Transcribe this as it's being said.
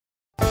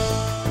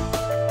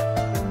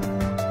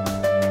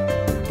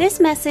This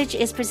message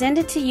is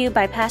presented to you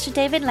by Pastor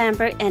David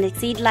Lambert and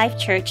Exceed Life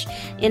Church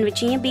in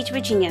Virginia Beach,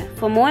 Virginia.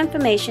 For more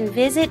information,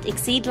 visit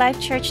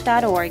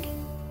exceedlifechurch.org.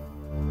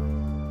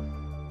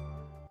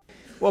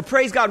 Well,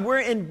 praise God. We're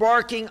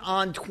embarking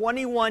on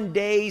 21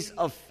 days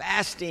of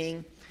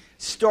fasting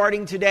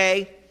starting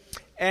today.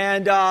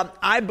 And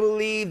I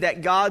believe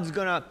that God's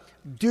going to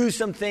do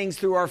some things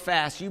through our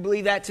fast. You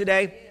believe that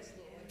today?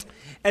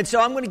 And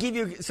so I'm going to give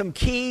you some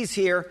keys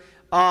here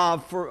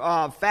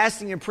for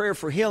fasting and prayer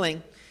for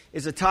healing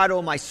is the title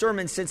of my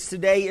sermon, since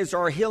today is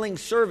our healing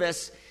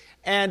service.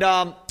 And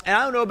I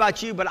don't know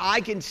about you, but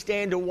I can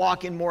stand to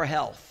walk in more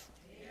health.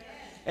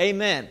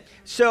 Amen.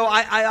 So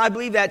I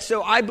believe that.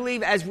 So I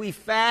believe as we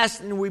fast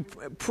and we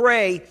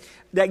pray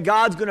that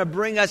God's going to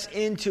bring us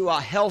into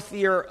a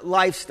healthier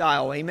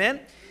lifestyle. Amen.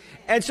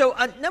 And so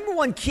number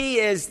one key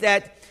is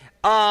that,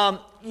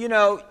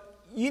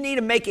 you need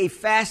to make a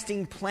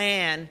fasting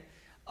plan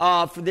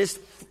for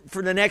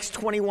the next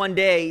 21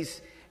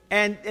 days.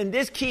 And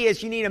this key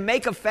is you need to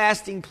make a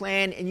fasting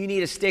plan and you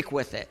need to stick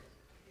with it.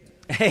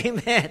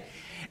 Amen.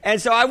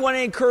 And so I want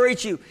to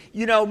encourage you,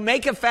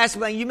 make a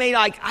fasting plan. You may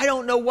I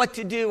don't know what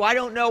to do. I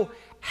don't know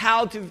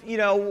how to,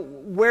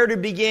 where to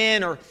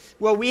begin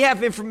we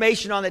have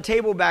information on the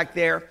table back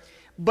there.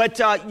 But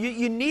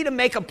you need to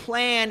make a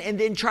plan and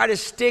then try to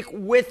stick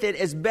with it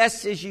as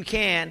best as you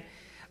can.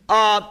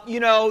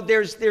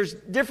 There's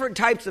different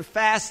types of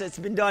fasts that's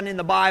been done in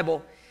the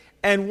Bible.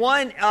 And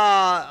one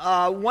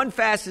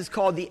fast is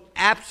called the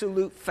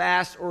absolute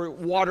fast or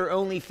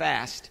water-only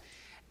fast.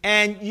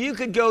 And you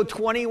could go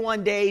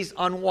 21 days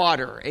on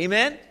water.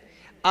 Amen?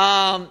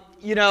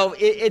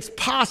 It's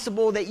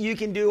possible that you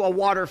can do a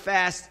water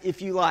fast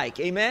if you like.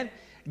 Amen?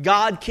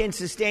 God can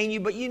sustain you,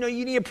 but you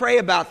need to pray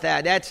about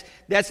that.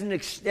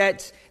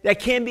 That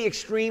can be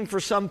extreme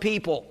for some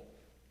people,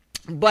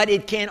 but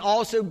it can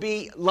also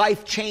be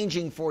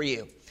life-changing for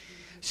you.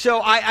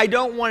 So I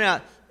don't want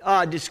to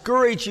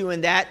discourage you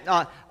in that.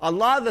 A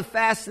lot of the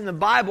fasts in the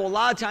Bible, a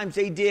lot of times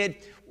they did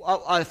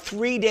a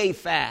 3-day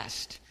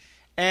fast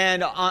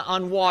and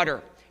on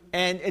water,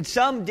 and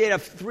some did a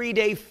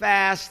 3-day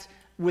fast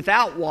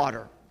without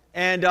water.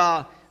 And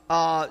but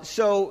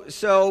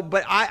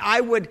I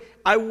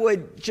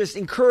would just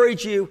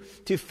encourage you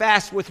to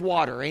fast with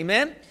water.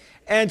 Amen.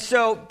 And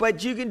so,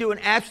 but you can do an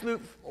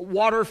absolute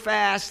water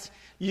fast.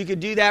 You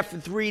could do that for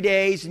 3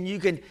 days, and you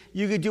could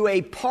do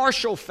a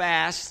partial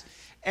fast.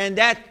 And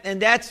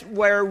that's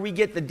where we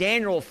get the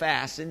Daniel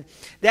fast. And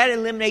that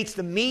eliminates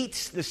the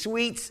meats, the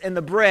sweets, and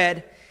the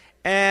bread.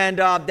 And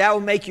that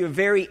will make you a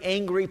very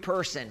angry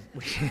person.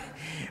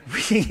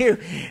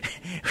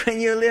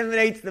 when you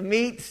eliminate the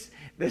meats,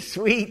 the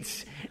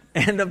sweets,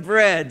 and the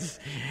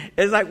breads.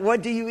 It's like,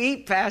 what do you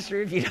eat,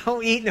 Pastor, if you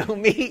don't eat no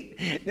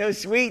meat, no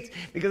sweets?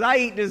 Because I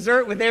eat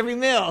dessert with every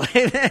meal.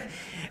 Amen.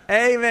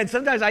 Amen.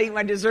 Sometimes I eat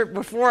my dessert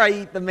before I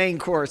eat the main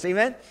course.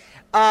 Amen.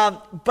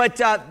 But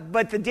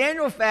the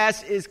Daniel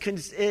fast it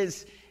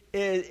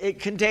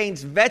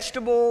contains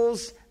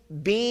vegetables,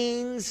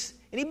 beans.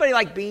 Anybody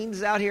like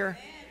beans out here?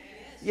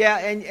 Yeah,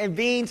 and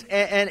beans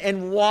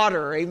and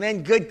water.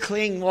 Amen. Good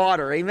clean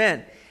water.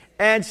 Amen.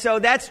 And so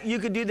you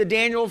could do the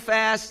Daniel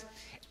fast,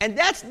 and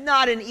that's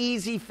not an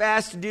easy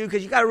fast to do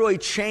because you got to really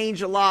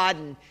change a lot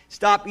and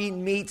stop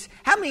eating meats.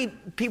 How many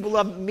people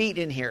love meat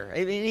in here?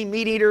 Any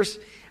meat eaters?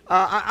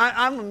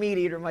 I'm a meat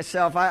eater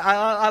myself.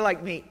 I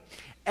like meat.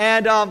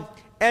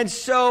 And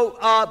so,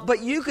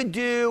 but you could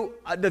do,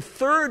 the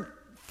third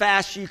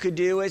fast you could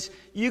do is,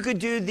 you could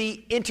do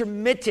the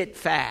intermittent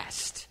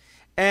fast.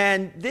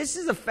 And this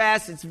is a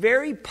fast that's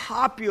very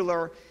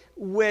popular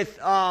with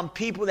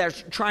people that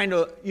are trying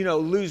to,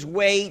 lose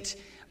weight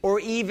or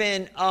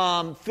even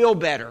feel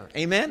better.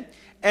 Amen?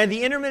 And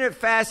the intermittent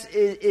fast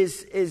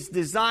is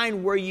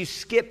designed where you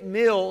skip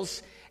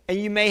meals and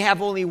you may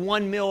have only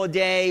 1 meal a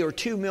day or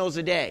 2 meals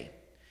a day.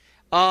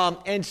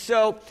 And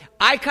so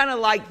I kind of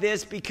like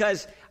this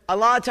because a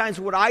lot of times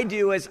what I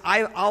do is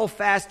I'll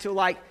fast till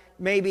like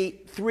maybe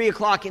 3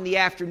 o'clock in the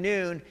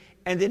afternoon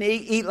and then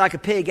eat like a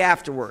pig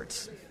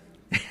afterwards.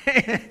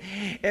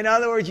 In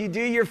other words, you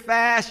do your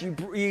fast,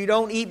 you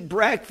don't eat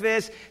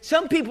breakfast.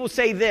 Some people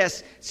say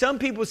this. Some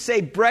people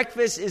say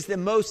breakfast is the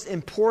most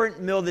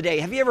important meal of the day.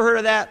 Have you ever heard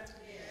of that?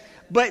 Yeah.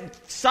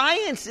 But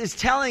science is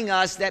telling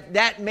us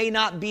that may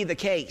not be the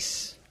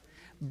case.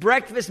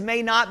 Breakfast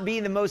may not be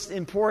the most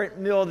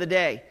important meal of the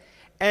day.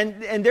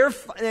 And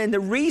the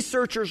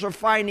researchers are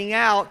finding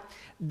out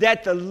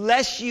that the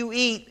less you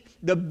eat,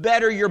 the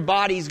better your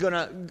body's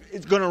gonna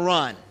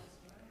run.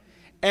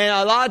 And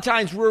a lot of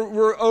times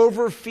we're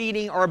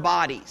overfeeding our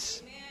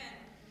bodies.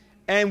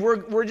 And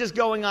we're just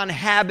going on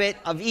habit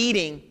of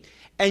eating.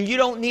 And you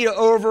don't need to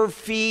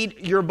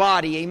overfeed your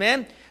body.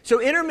 Amen? So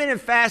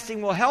intermittent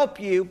fasting will help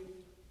you.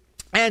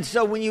 And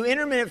so when you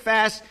intermittent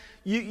fast,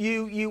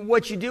 you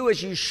what you do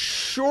is you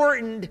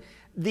shortened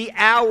the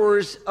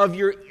hours of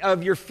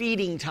your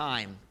feeding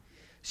time.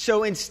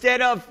 So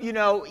instead of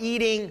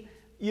eating,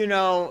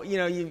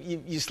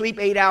 you sleep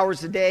 8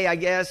 hours a day, I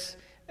guess.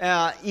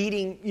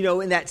 Eating,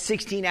 in that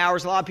 16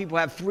 hours, a lot of people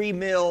have 3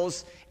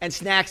 meals and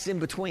snacks in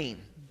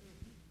between.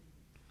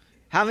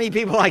 How many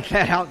people like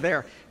that out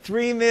there?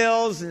 3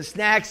 meals and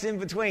snacks in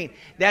between.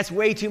 That's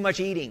way too much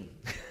eating.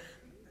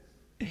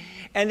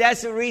 And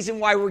that's the reason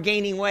why we're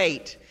gaining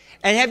weight.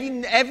 And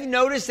have you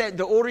noticed that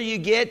the older you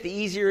get, the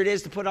easier it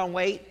is to put on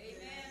weight?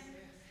 Amen.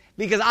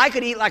 Because I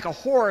could eat like a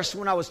horse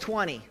when I was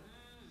 20.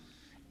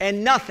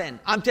 And nothing.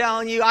 I'm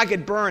telling you, I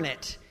could burn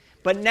it.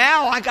 But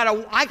now I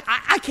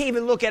can't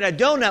even look at a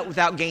donut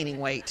without gaining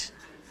weight.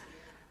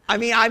 I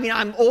mean,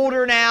 I'm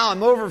older now.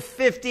 I'm over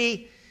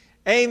 50.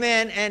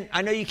 Amen. And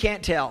I know you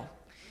can't tell.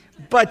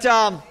 But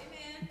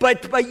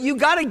you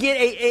got to get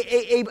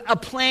a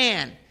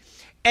plan.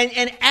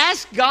 And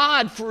ask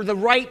God for the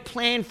right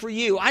plan for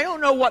you. I don't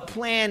know what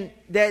plan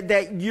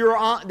that you're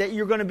on, that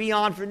you're going to be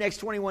on for the next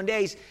 21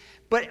 days,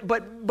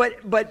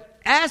 but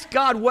ask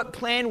God what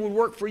plan would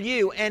work for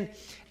you. And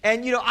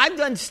you know, I've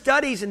done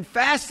studies, and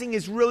fasting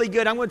is really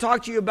good. I'm going to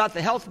talk to you about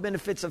the health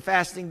benefits of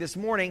fasting this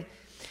morning.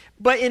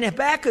 But in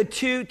Habakkuk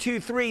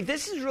 2:3,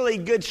 this is really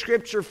good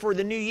scripture for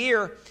the new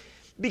year,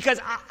 because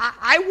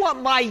I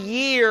want my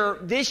year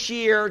this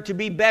year to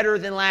be better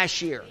than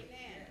last year.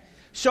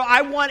 So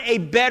I want a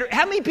better.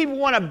 How many people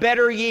want a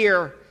better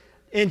year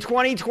in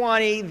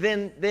 2020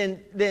 than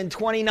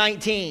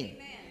 2019? Amen.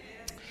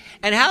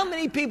 And how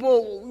many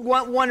people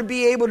want to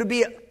be able to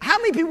be? How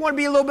many people want to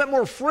be a little bit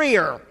more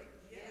freer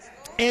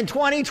in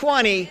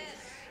 2020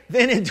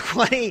 than in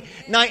 2019?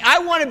 I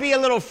want to be a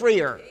little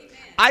freer.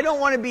 I don't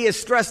want to be as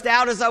stressed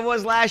out as I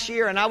was last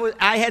year, and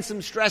I had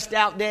some stressed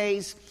out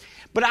days,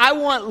 but I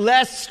want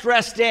less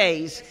stress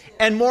days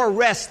and more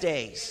rest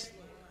days.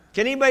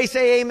 Can anybody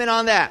say amen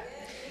on that?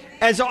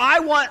 And so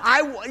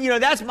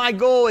that's my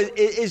goal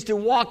is to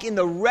walk in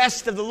the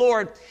rest of the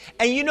Lord.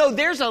 And you know,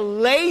 there's a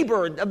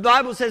labor. The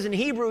Bible says in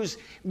Hebrews,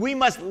 we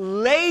must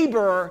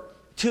labor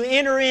to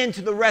enter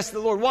into the rest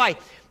of the Lord. Why?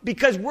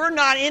 Because we're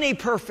not in a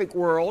perfect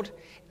world,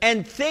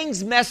 and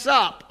things mess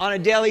up on a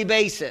daily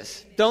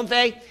basis, don't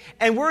they?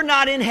 And we're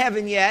not in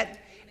heaven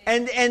yet,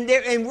 and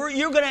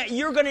you're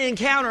gonna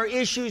encounter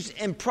issues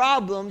and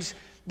problems,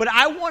 but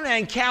I want to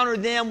encounter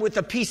them with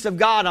the peace of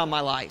God on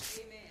my life.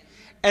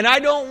 And I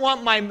don't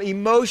want my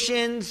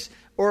emotions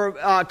or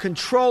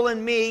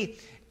controlling me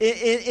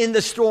in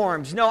the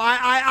storms. No,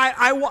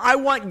 I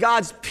want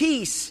God's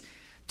peace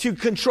to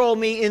control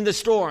me in the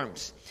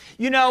storms.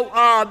 You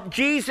know,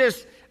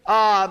 Jesus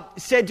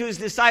said to his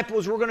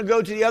disciples, "We're going to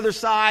go to the other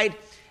side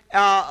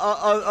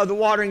of the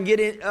water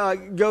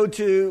and go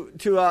to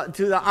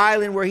the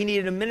island where he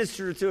needed to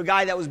minister to a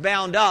guy that was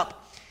bound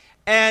up."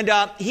 And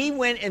he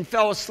went and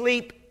fell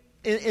asleep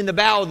in the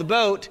bow of the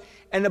boat.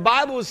 And the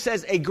Bible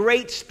says a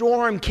great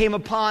storm came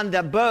upon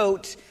the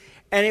boat,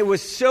 and it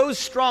was so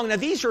strong. Now,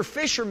 these are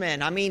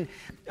fishermen. I mean,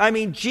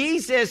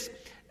 Jesus'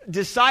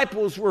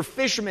 disciples were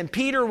fishermen.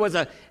 Peter was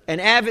an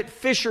avid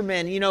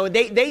fisherman. You know,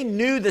 they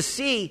knew the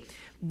sea,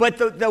 but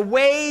the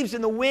waves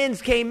and the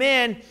winds came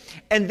in,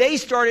 and they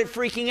started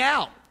freaking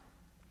out.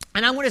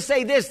 And I'm going to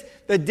say this: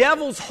 the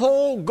devil's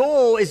whole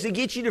goal is to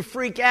get you to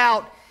freak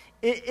out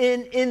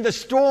in the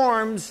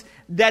storms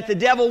that the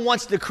devil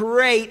wants to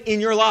create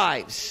in your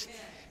lives.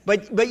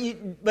 But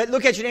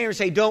look at your neighbor and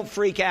say, don't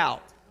freak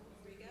out.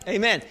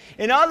 Amen.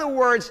 In other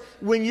words,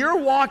 when you're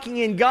walking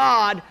in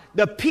God,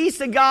 the peace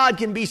of God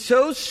can be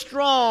so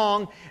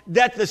strong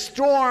that the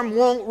storm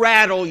won't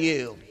rattle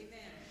you.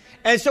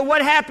 And so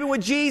what happened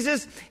with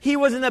Jesus? He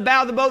was in the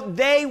bow of the boat.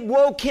 They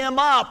woke him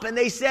up and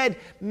they said,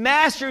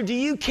 "Master, do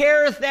you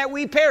care if that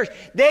we perish?"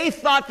 They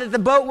thought that the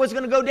boat was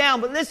going to go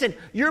down. But listen,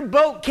 your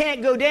boat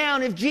can't go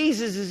down if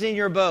Jesus is in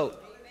your boat.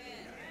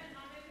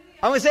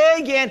 I'm going to say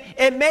it again.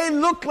 It may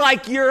look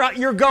like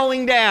you're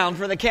going down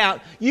for the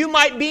count. You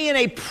might be in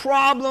a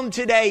problem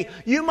today.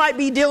 You might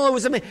be dealing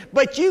with something,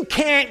 but you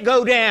can't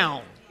go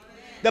down.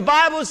 The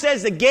Bible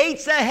says the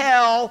gates of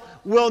hell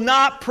will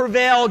not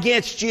prevail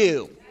against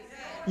you.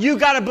 You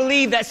got to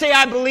believe that. Say,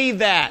 I believe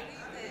that.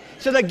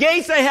 So the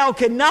gates of hell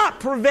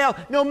cannot prevail.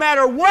 No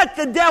matter what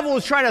the devil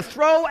is trying to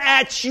throw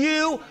at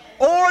you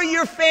or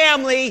your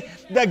family,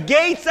 the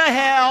gates of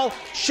hell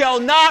shall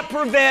not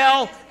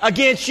prevail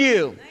against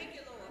you.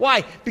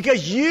 Why?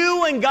 Because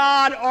you and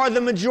God are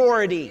the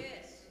majority.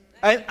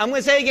 I'm going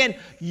to say it again.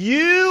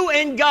 You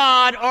and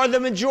God are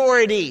the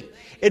majority.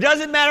 It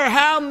doesn't matter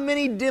how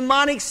many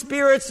demonic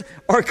spirits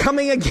are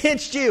coming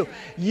against you.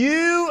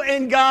 You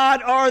and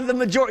God are the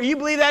majority. You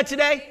believe that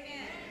today?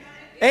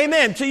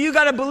 Amen. So you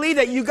got to believe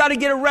that. You got to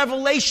get a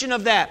revelation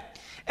of that.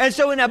 And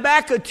so in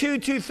Habakkuk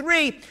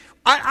 2:3,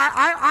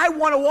 I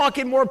want to walk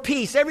in more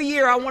peace. Every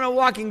year I want to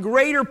walk in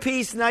greater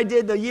peace than I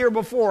did the year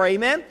before.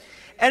 Amen.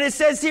 And it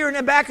says here in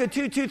Habakkuk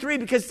 2:3,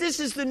 because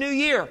this is the new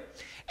year,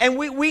 and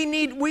we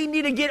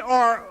need to get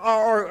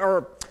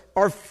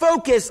our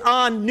focus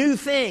on new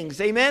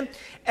things. Amen.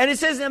 And it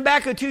says in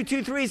Habakkuk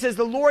 2:3, it says,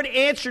 "The Lord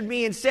answered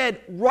me and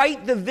said,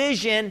 write the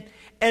vision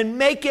and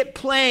make it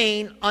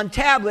plain on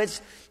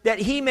tablets, that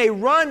he may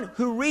run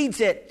who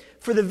reads it.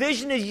 For the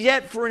vision is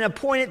yet for an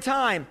appointed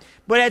time,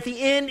 but at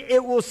the end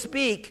it will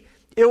speak.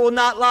 It will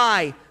not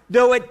lie.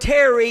 Though it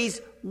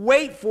tarries,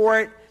 wait for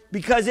it,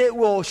 because it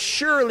will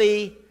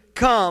surely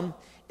come.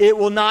 It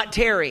will not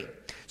tarry."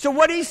 So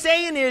what he's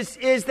saying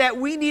is that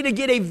we need to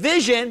get a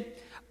vision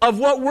of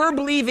what we're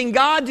believing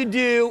God to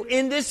do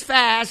in this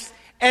fast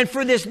and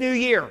for this new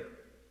year.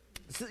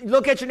 So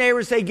look at your neighbor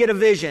and say, get a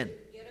vision.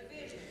 Get a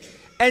vision.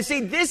 And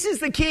see, this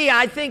is the key.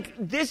 I think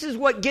this is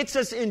what gets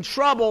us in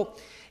trouble,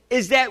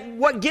 is that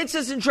what gets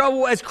us in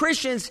trouble as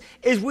Christians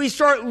is we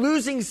start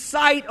losing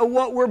sight of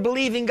what we're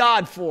believing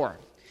God for.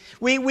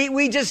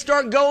 We just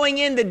start going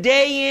in the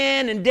day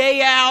in and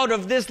day out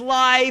of this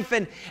life,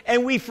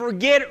 and we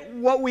forget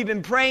what we've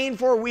been praying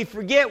for. We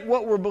forget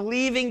what we're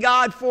believing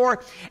God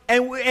for,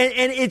 and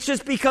it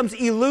just becomes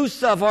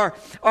elusive.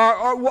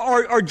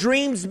 Our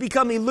dreams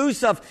become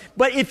elusive.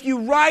 But if you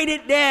write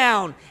it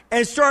down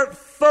and start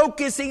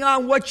focusing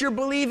on what you're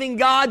believing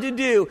God to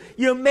do,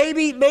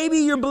 maybe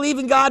you're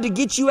believing God to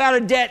get you out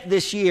of debt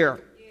this year.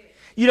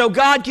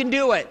 God can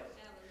do it.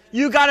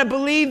 You got to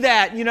believe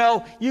that,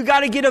 you got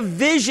to get a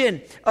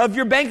vision of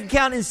your bank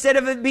account instead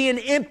of it being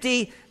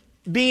empty,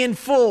 being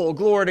full.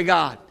 Glory to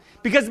God.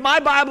 Because my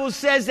Bible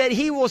says that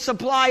He will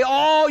supply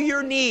all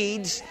your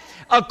needs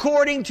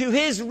according to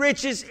His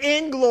riches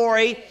in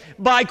glory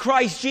by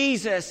Christ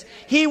Jesus.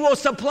 He will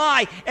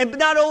supply, and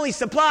not only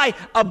supply,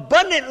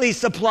 abundantly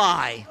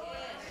supply.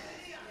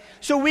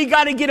 So we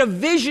got to get a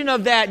vision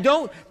of that.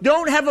 Don't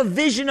have a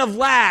vision of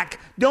lack.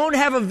 Don't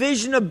have a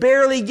vision of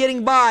barely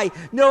getting by.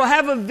 No,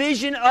 have a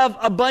vision of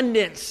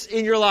abundance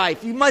in your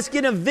life. You must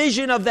get a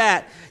vision of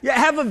that. You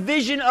have a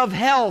vision of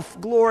health.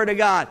 Glory to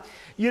God.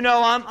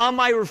 On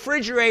my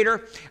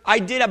refrigerator, I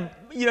did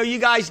you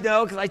guys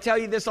know, because I tell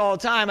you this all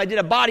the time, I did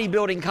a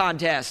bodybuilding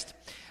contest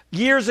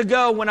years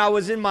ago when I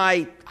was in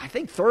my, I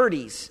think,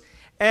 30s.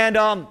 And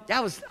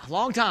that was a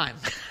long time.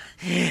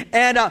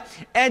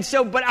 And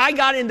so, but I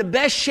got in the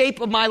best shape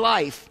of my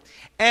life.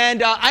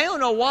 And I don't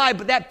know why,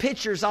 but that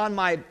picture's on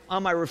my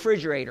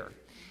refrigerator.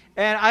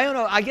 And I don't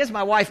know, I guess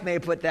my wife may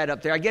have put that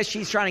up there. I guess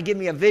she's trying to give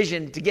me a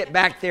vision to get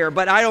back there,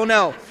 but I don't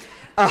know.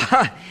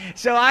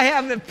 So I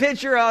have an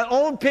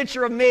old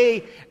picture of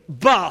me,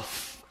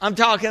 buff. I'm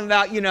talking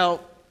about,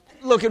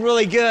 looking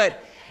really good.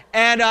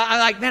 And I'm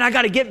like, man, I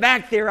got to get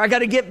back there. I got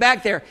to get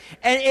back there.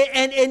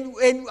 And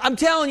I'm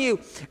telling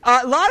you,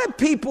 a lot of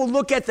people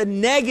look at the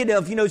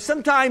negative.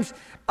 Sometimes,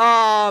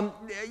 on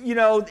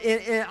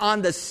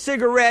the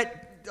cigarette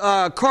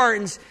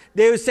cartons,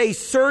 they would say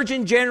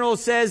Surgeon General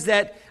says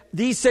that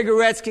these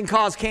cigarettes can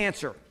cause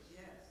cancer.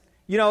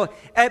 But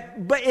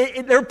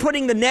they're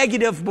putting the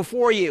negative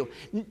before you.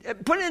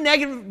 Putting the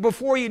negative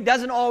before you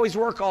doesn't always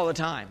work all the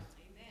time.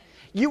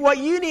 What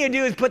you need to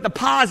do is put the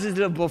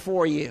positive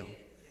before you.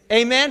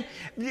 Amen.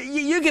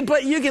 You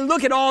can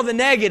look at all the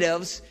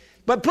negatives,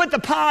 but put the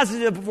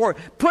positive before.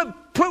 Put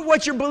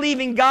what you're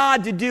believing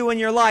God to do in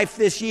your life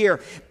this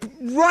year.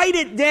 Write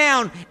it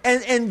down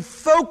and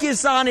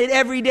focus on it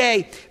every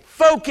day.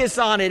 Focus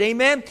on it.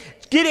 Amen.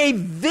 Get a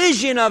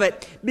vision of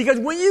it. Because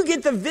when you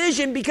get the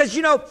vision, because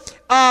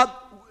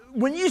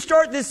when you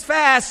start this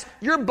fast,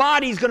 your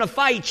body's going to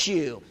fight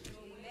you.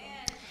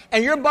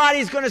 And your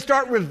body's going to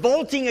start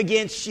revolting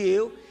against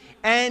you.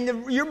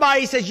 And your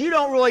body says you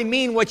don't really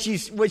mean what you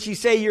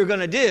say you're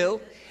going to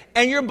do.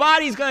 And your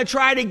body's going to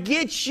try to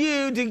get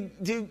you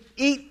to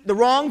eat the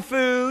wrong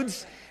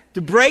foods,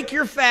 to break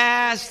your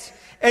fast,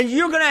 and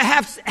you're going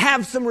to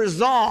have some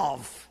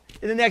resolve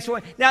in the next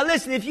one. Now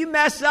listen, if you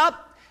mess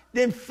up,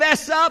 then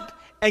fess up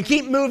and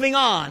keep moving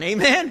on.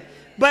 Amen.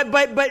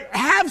 But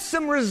have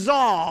some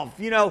resolve,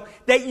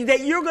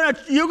 that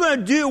you're going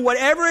to do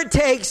whatever it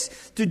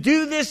takes to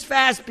do this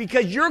fast,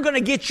 because you're going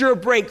to get your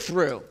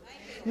breakthrough.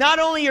 Not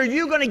only are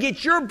you going to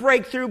get your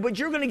breakthrough, but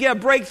you're going to get a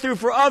breakthrough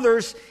for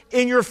others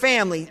in your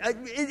family.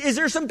 Is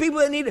there some people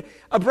that need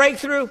a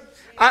breakthrough?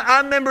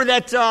 I remember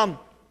that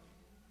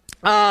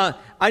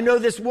I know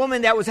this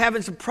woman that was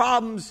having some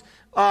problems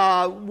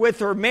with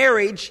her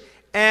marriage,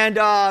 and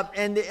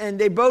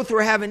they both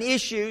were having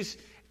issues,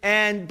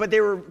 but they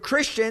were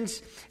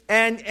Christians,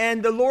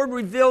 and the Lord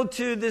revealed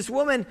to this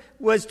woman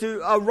was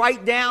to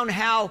write down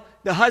how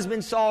the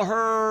husband saw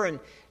her,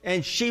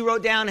 and she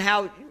wrote down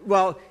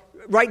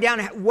write down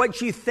what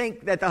you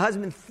think that the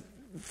husband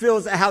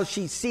feels, how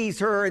she sees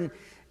her. And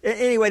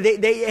anyway,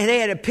 they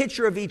had a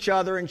picture of each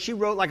other, and she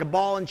wrote like a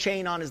ball and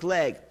chain on his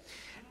leg.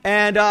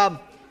 And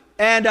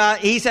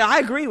he said, I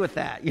agree with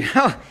that,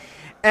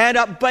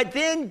 but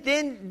then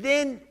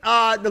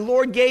the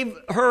Lord gave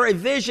her a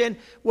vision,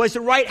 was to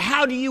write,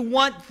 how do you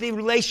want the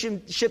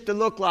relationship to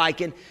look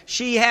like? And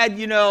she had,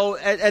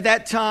 at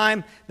that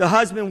time, the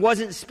husband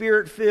wasn't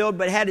spirit filled,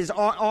 but had his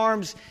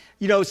arms,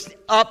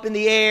 up in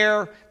the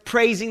air,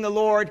 praising the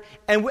Lord.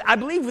 And I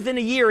believe within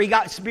a year he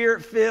got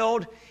spirit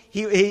filled.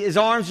 His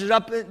arms was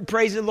up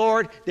praising the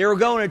Lord. They were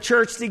going to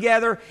church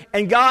together,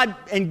 and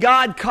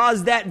God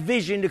caused that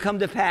vision to come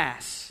to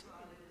pass.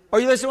 Are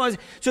you listening?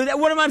 So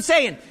what am I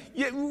saying?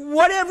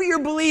 Whatever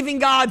you're believing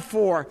God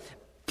for,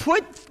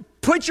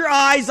 put your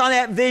eyes on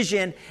that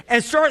vision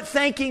and start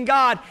thanking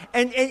God.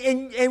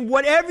 And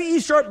whatever you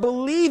start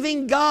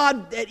believing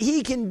God that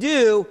He can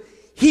do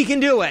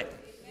it.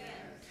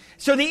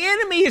 So the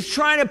enemy is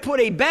trying to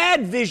put a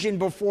bad vision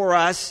before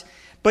us,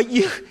 but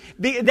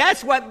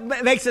that's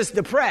what makes us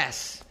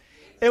depressed.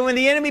 And when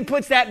the enemy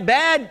puts that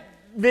bad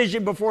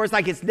vision before us,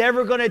 like it's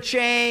never going to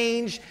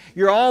change,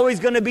 you're always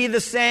going to be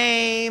the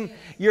same,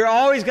 you're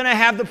always going to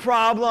have the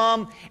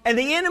problem, and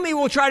the enemy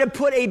will try to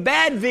put a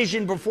bad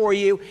vision before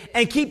you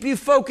and keep you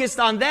focused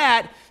on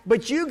that,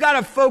 but you got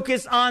to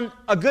focus on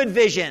a good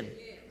vision.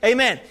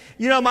 Amen.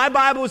 You know, my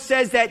Bible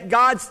says that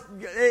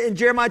in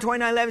Jeremiah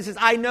 29:11 says,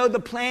 I know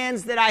the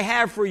plans that I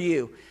have for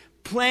you.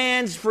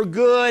 Plans for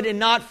good and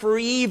not for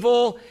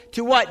evil.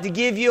 To what? To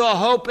give you a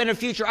hope and a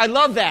future. I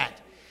love that.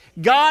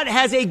 God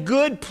has a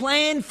good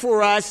plan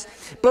for us,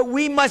 but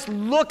we must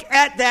look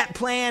at that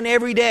plan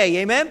every day.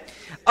 Amen.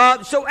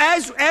 So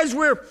as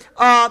we're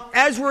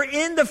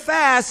in the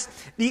fast,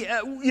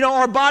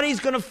 our body's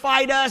going to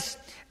fight us.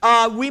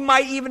 We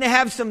might even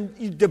have some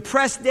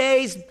depressed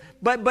days.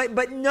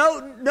 But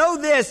know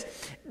this,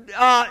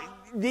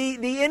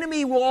 the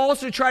enemy will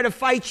also try to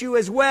fight you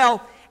as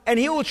well, and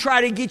he will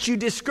try to get you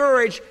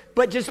discouraged,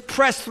 but just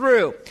press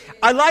through.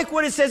 I like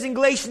what it says in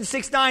Galatians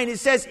 6:9. It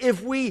says,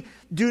 if we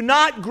do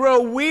not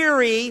grow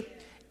weary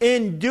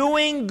in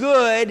doing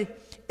good,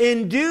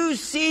 in due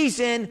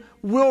season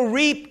we'll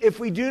reap if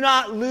we do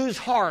not lose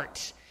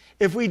heart,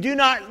 if we do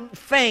not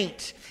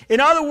faint. In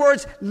other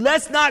words,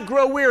 let's not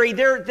grow weary.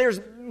 There's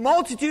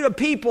multitude of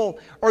people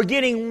are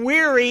getting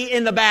weary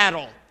in the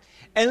battle.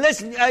 And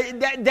listen,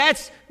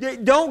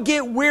 don't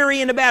get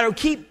weary in the battle.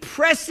 Keep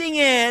pressing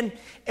in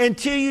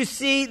until you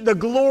see the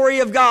glory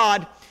of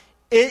God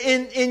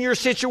in your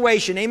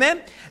situation.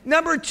 Amen?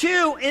 Number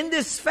 2, in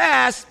this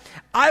fast,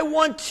 I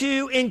want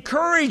to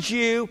encourage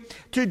you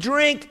to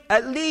drink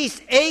at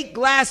least 8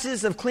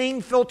 glasses of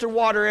clean filtered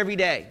water every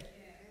day.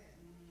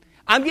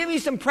 I'm giving you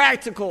some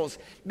practicals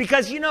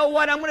because you know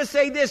what? I'm going to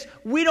say this.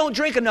 We don't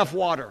drink enough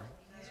water.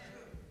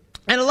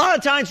 And a lot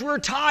of times we're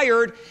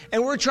tired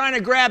and we're trying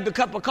to grab the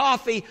cup of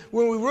coffee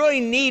when we really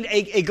need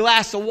a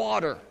glass of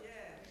water.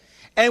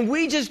 And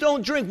we just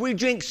don't drink. We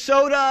drink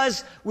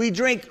sodas. We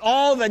drink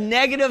all the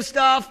negative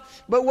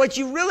stuff. But what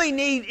you really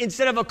need,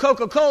 instead of a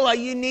Coca-Cola,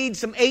 you need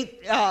some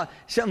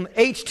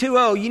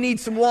H2O. You need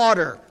some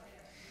water.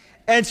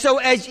 And so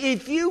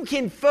if you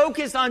can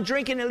focus on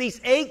drinking at least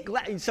 8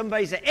 glasses,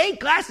 somebody said 8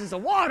 glasses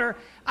of water,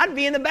 I'd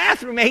be in the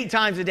bathroom 8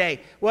 times a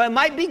day. Well, it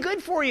might be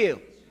good for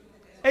you.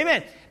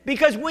 Amen.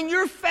 Because when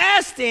you're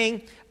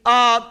fasting,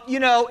 what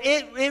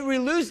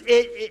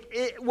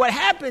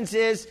happens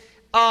is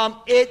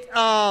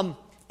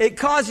it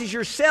causes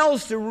your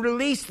cells to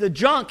release the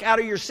junk out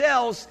of your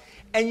cells,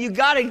 and you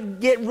got to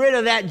get rid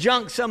of that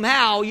junk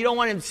somehow. You don't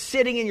want it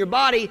sitting in your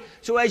body.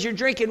 So as you're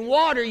drinking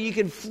water, you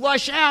can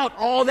flush out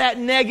all that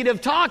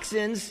negative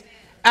toxins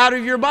out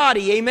of your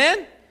body.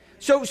 Amen.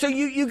 So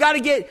you got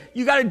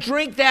to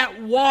drink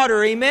that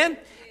water. Amen.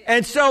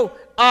 And so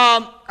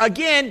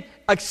again,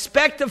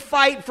 expect to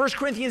fight. 1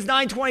 Corinthians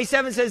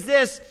 9:27 says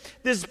this.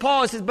 This is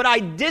Paul. It says, but I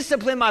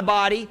discipline my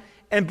body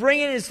and bring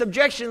it in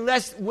subjection,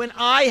 lest when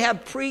I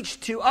have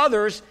preached to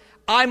others,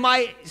 I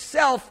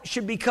myself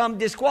should become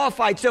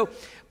disqualified. So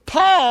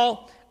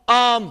Paul,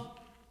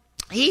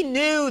 he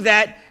knew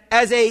that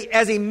as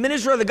a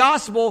minister of the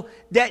gospel,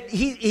 that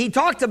he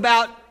talked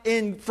about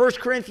in 1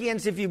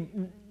 Corinthians, if you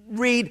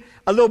read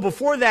a little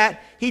before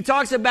that, he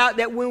talks about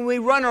that when we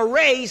run a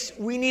race,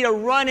 we need to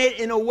run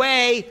it in a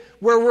way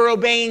where we're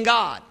obeying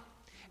God.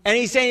 And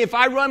he's saying, if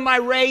I run my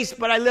race,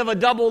 but I live a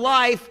double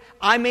life,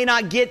 I may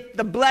not get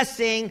the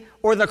blessing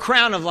or the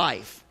crown of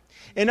life.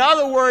 In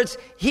other words,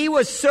 he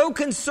was so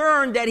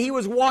concerned that he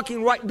was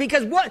walking right.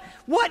 Because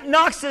what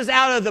knocks us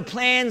out of the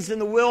plans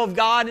and the will of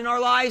God in our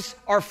lives?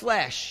 Our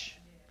flesh.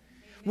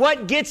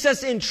 What gets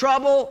us in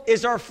trouble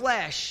is our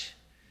flesh.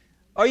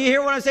 Are you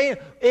hearing what I'm saying?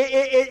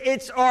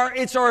 It's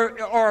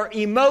our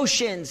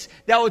emotions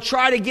that will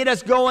try to get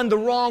us going the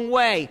wrong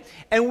way.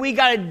 And we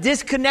got to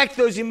disconnect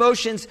those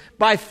emotions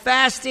by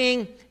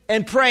fasting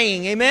and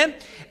praying. Amen?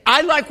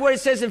 I like what it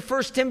says in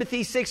 1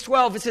 Timothy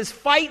 6:12. It says,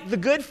 fight the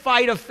good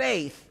fight of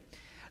faith.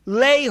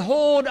 Lay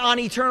hold on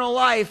eternal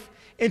life,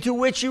 into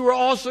which you were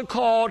also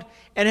called,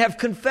 and have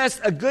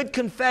confessed a good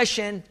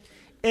confession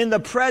in the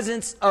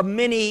presence of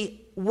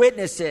many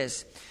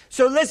witnesses.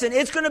 So listen,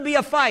 it's going to be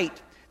a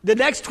fight. The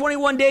next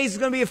 21 days is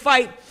going to be a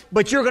fight,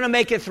 but you're going to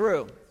make it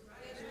through.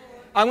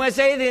 I'm going to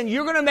say then,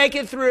 you're going to make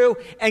it through,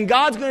 and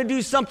God's going to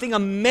do something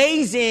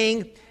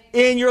amazing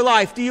in your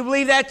life. Do you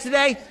believe that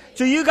today?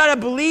 So you got to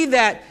believe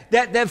that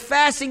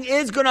fasting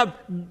is going to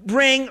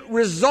bring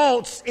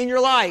results in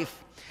your life.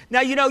 Now,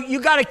 you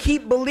got to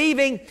keep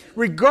believing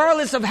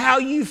regardless of how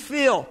you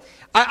feel.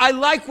 I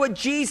like what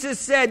Jesus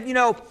said,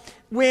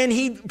 when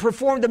he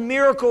performed the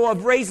miracle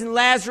of raising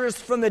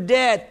Lazarus from the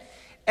dead.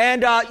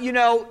 And,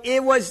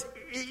 it was,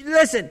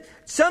 listen,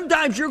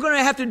 sometimes you're going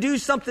to have to do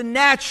something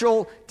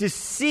natural to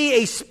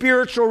see a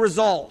spiritual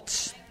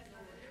result.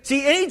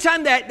 See,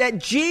 anytime that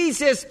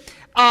Jesus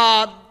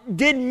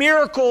did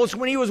miracles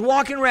when he was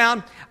walking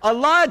around, a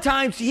lot of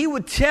times he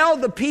would tell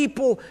the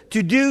people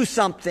to do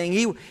something.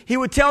 He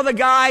would tell the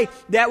guy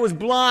that was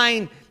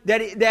blind,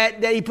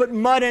 that he put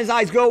mud in his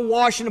eyes, go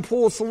wash in the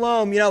pool of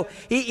Siloam.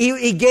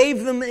 He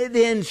gave them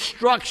the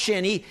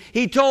instruction.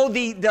 He told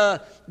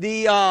the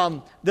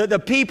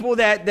people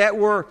that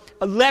were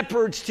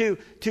leopards to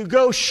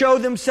go show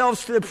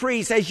themselves to the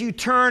priest. As you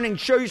turn and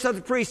show yourself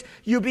to the priest,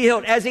 you'll be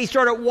healed. As they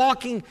started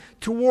walking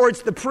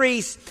towards the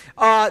priest,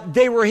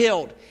 they were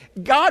healed.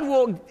 God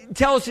will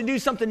tell us to do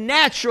something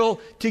natural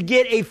to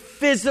get a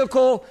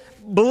physical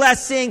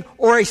blessing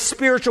or a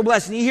spiritual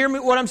blessing. You hear me?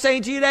 What I'm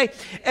saying to you today?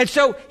 And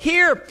so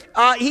here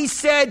he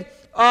said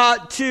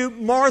to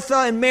Martha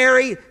and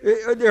Mary,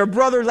 their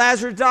brother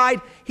Lazarus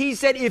died. He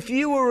said, if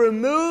you will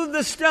remove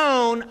the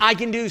stone, I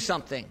can do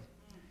something.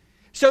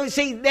 So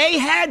see, they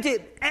had to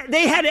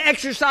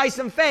exercise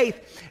some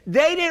faith.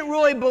 They didn't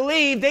really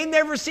believe. They'd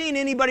never seen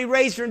anybody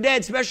raised from the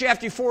dead, especially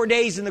after 4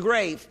 days in the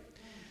grave.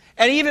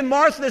 And even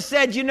Martha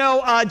said,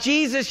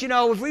 Jesus,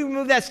 if we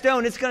remove that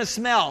stone, it's going to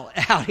smell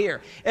out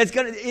here. It's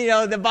going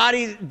to, the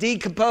body's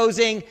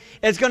decomposing.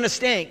 It's going to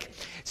stink.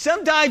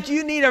 Sometimes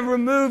you need to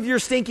remove your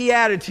stinky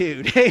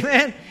attitude.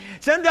 Amen.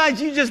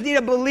 Sometimes you just need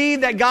to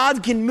believe that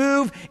God can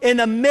move in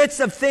the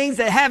midst of things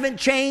that haven't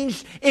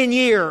changed in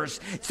years.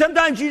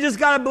 Sometimes you just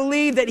got to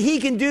believe that He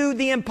can do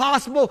the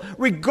impossible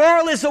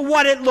regardless of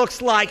what it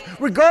looks like,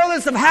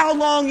 regardless of how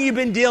long you've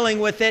been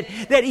dealing with it,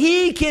 that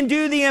He can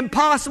do the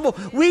impossible.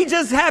 We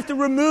just have to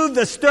remove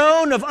the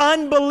stone of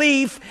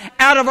unbelief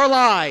out of our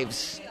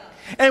lives.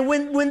 And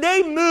when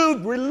they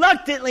moved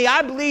reluctantly,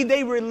 I believe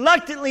they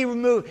reluctantly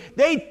removed,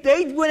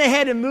 they went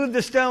ahead and moved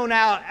the stone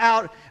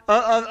out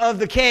of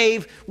the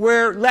cave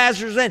where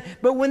Lazarus was in.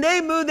 But when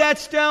they moved that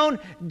stone,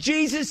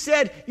 Jesus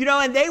said,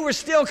 and they were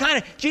still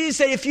Jesus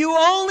said, if you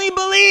only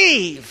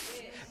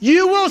believe,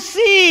 you will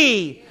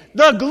see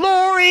the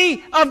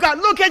glory of God.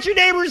 Look at your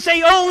neighbor and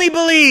say, only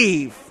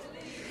believe.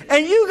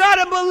 And you got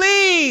to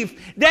believe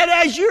that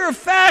as you're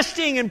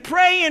fasting and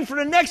praying for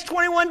the next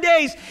 21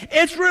 days,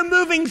 it's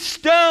removing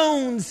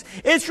stones.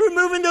 It's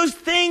removing those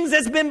things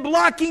that's been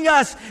blocking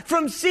us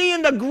from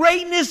seeing the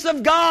greatness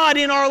of God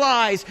in our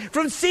lives,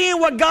 from seeing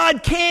what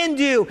God can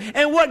do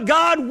and what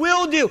God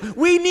will do.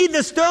 We need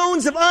the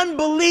stones of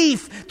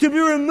unbelief to be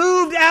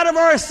removed out of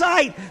our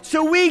sight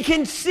so we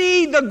can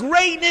see the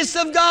greatness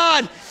of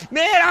God.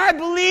 Man, I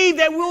believe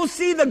that we'll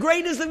see the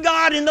greatness of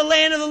God in the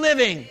land of the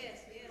living.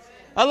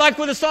 I like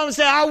what the psalmist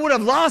said, I would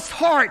have lost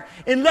heart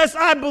unless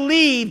I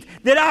believed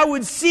that I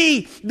would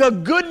see the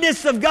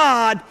goodness of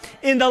God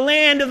in the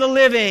land of the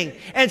living.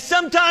 And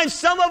sometimes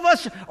some of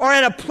us are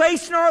at a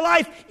place in our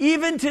life,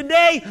 even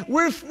today,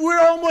 we're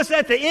almost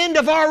at the end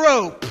of our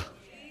rope.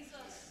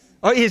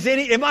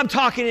 Am I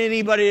talking to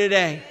anybody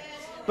today?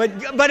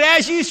 But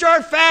as you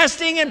start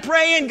fasting and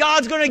praying,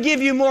 God's going to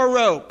give you more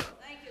rope.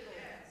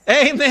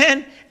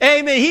 Amen.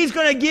 Amen. He's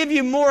going to give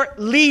you more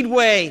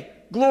leadway.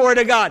 Glory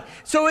to God.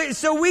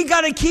 So we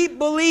got to keep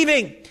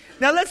believing.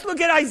 Now let's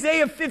look at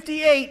Isaiah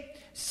 58,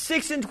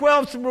 6 and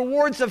 12, some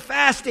rewards of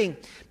fasting.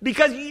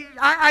 Because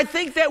I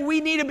think that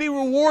we need to be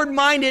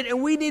reward-minded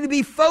and we need to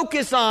be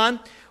focused on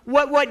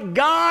what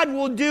God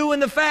will do in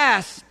the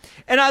fast.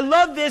 And I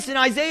love this in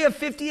Isaiah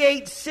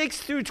 58, 6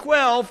 through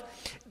 12.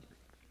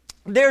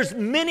 There's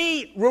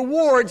many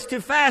rewards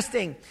to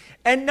fasting.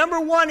 And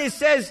number one, it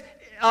says,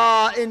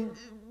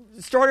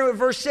 starting with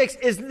verse 6,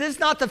 is this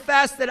not the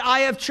fast that I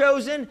have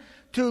chosen?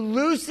 To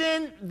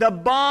loosen the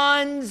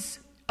bonds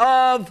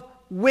of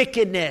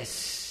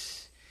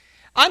wickedness.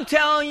 I'm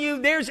telling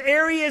you, there's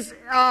areas,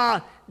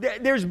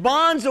 there's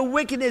bonds of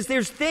wickedness.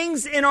 There's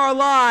things in our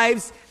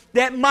lives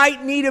that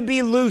might need to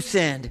be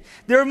loosened.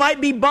 There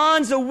might be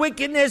bonds of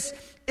wickedness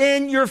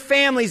in your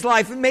family's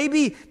life.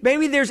 Maybe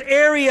there's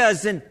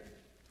areas and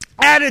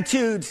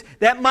attitudes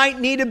that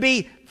might need to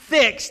be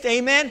fixed.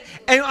 Amen.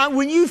 And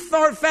when you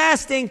start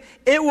fasting,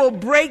 it will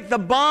break the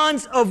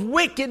bonds of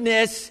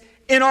wickedness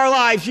in our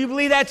lives. You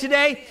believe that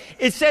today?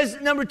 It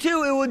says, number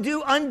two, it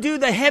will undo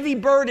the heavy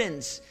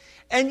burdens.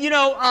 And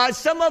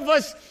some of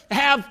us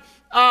have,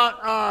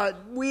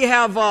 we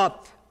have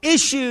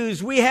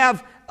issues. We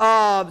have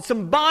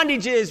some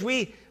bondages.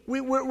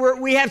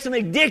 We have some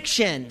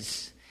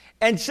addictions.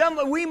 And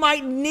we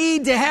might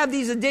need to have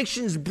these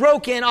addictions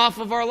broken off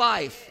of our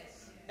life.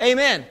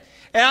 Amen.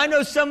 And I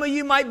know some of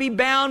you might be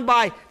bound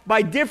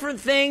by different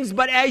things,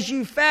 but as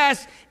you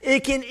fast,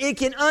 it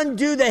can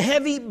undo the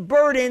heavy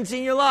burdens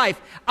in your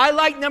life. I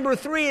like number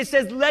 3. It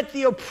says, "Let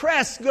the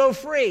oppressed go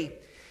free,"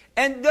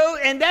 and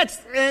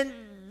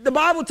the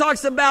Bible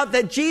talks about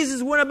that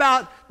Jesus went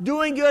about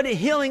doing good and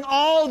healing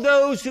all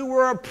those who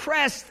were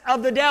oppressed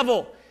of the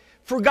devil,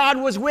 for God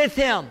was with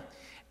him.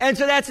 And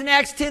so that's in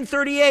Acts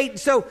 10:38.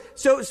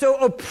 So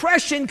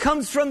oppression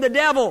comes from the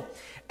devil.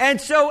 And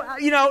so,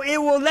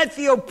 it will let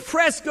the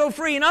oppressed go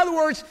free. In other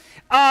words,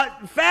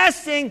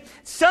 fasting,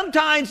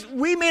 sometimes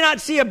we may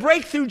not see a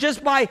breakthrough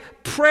just by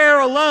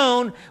prayer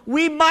alone.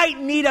 We might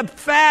need to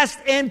fast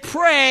and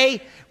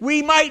pray.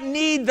 We might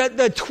need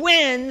the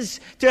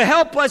twins to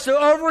help us to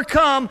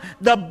overcome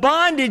the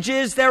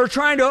bondages that are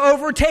trying to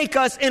overtake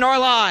us in our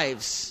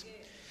lives.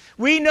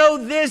 We know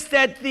this,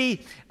 that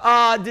the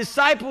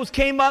disciples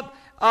came up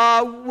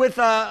with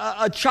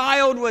a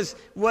child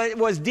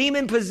was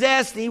demon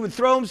possessed, and he would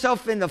throw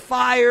himself in the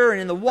fire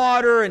and in the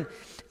water, and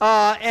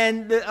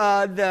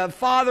the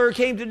father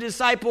came to the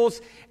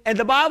disciples, and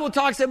the Bible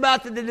talks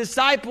about that the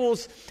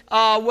disciples,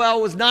 it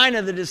was 9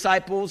 of the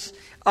disciples,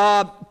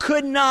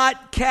 could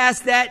not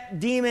cast that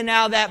demon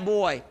out of that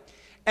boy.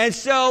 And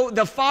so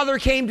the father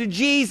came to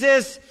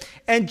Jesus,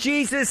 and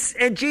Jesus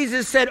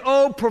said,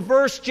 "Oh,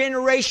 perverse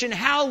generation,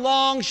 how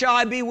long shall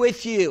I be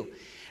with you?"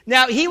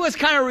 Now, he was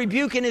kind of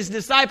rebuking his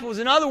disciples.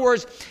 In other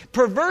words,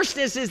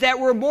 perverseness is that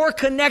we're more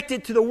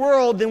connected to the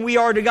world than we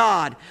are to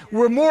God.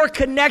 We're more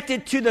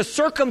connected to the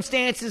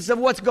circumstances of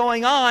what's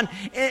going on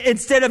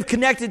instead of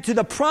connected to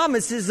the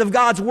promises of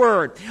God's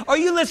Word. Are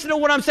you listening to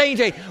what I'm saying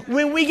today?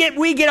 When we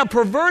get a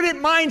perverted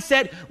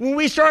mindset when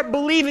we start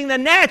believing the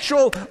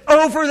natural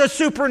over the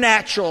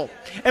supernatural.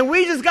 And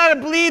we just got to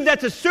believe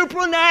that the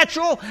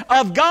supernatural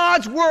of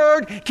God's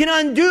Word can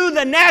undo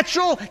the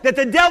natural that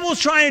the devil's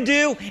trying to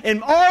do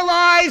in our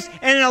lives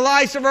and in the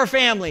lives of our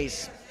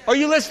families. Are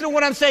you listening to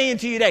what I'm saying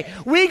to you today?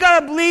 We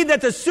got to believe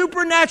that the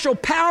supernatural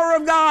power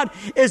of God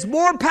is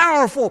more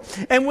powerful.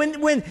 And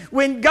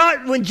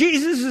when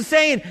Jesus is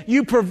saying,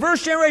 "You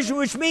perverse generation,"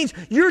 which means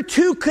you're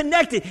too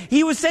connected.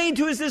 He was saying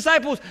to his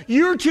disciples,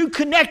 you're too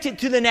connected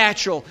to the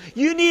natural.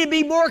 You need to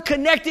be more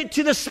connected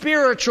to the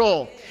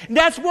spiritual. And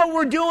that's what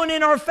we're doing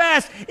in our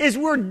fast, is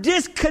we're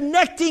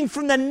disconnecting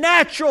from the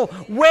natural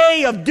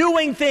way of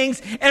doing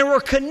things, and we're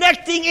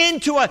connecting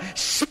into a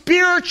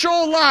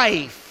spiritual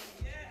life.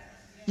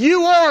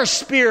 You are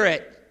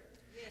spirit.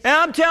 And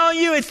I'm telling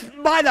you, it's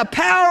by the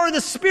power of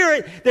the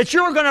Spirit that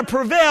you're going to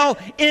prevail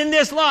in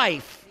this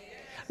life.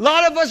 A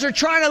lot of us are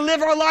trying to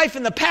live our life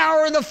in the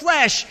power of the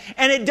flesh,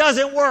 and it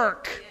doesn't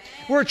work.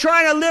 We're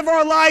trying to live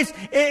our lives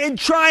and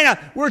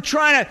we're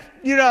trying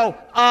to,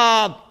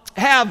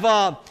 have,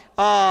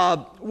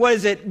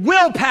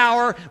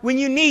 willpower when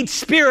you need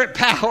spirit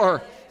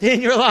power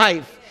in your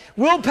life.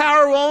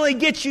 Willpower will only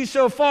get you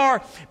so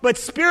far, but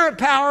spirit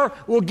power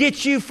will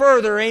get you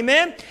further.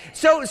 Amen?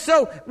 So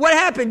what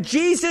happened?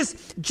 Jesus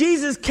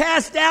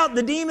cast out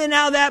the demon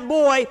out of that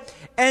boy,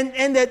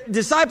 and the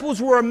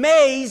disciples were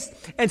amazed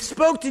and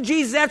spoke to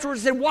Jesus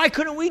afterwards and said, "Why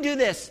couldn't we do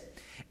this?"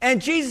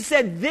 And Jesus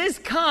said, "This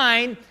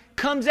kind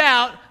comes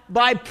out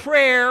by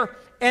prayer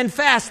and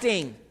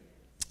fasting."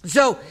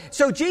 So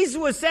Jesus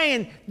was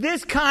saying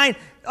this kind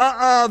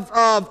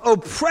of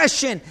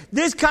oppression,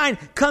 this kind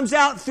comes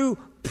out through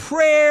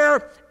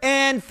prayer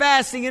and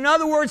fasting. In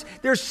other words,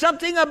 there's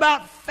something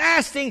about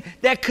fasting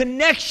that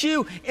connects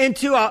you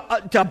into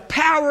a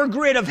power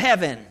grid of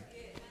heaven.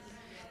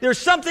 There's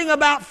something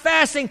about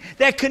fasting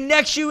that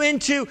connects you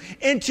into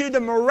the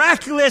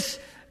miraculous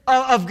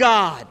of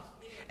God.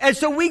 And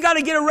so we got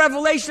to get a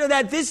revelation of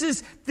that. This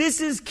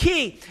is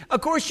key.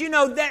 Of course, you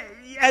know that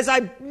as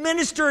I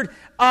ministered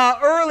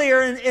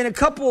earlier in a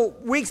couple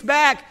weeks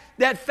back,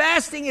 that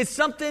fasting is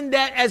something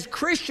that as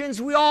Christians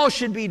we all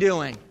should be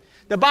doing.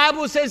 The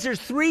Bible says there's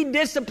 3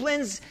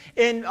 disciplines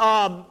in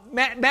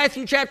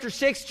Matthew chapter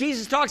 6.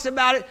 Jesus talks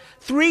about it.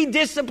 3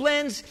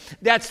 disciplines.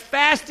 That's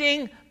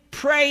fasting,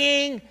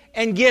 praying,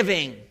 and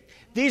giving.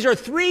 These are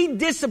 3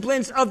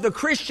 disciplines of the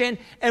Christian,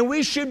 and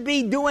we should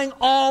be doing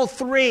all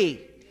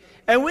 3.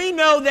 And we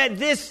know that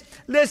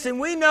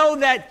we know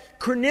that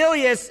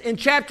Cornelius in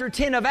chapter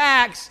 10 of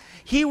Acts,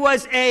 he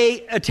was an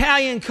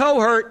Italian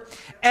cohort,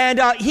 and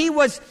he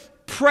was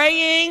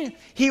praying,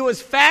 he was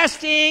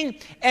fasting,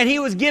 and he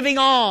was giving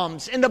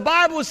alms. And the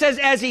Bible says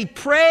as he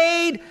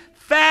prayed,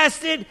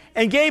 fasted,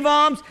 and gave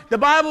alms, the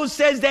Bible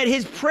says that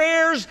his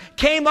prayers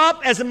came up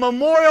as a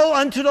memorial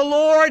unto the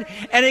Lord,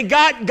 and it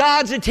got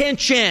God's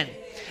attention.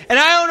 And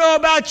I don't know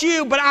about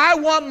you, but I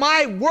want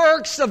my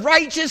works of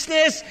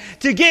righteousness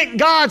to get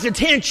God's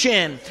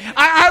attention.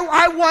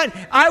 I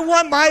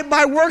want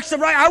my works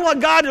of right. I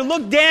want God to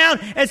look down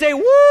and say,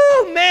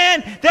 "Woo,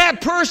 man, that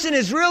person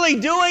is really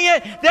doing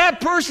it. That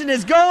person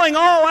is going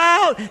all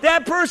out.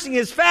 That person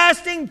is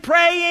fasting,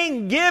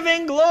 praying,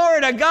 giving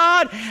glory to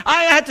God.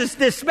 I have to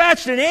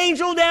dispatch an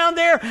angel down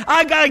there.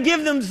 I got to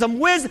give them some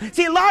wisdom."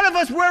 See, a lot of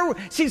us,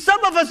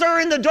 some of us are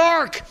in the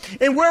dark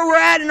and where we're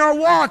at in our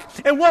walk,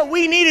 and what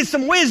we need is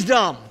some wisdom.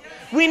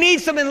 We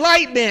need some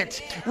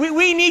enlightenment.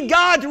 We need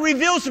God to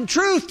reveal some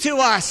truth to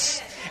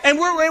us. And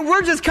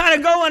we're just kind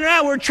of going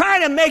around. We're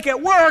trying to make it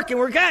work, and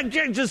we're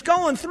just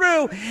going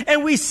through,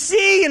 and we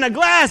see in a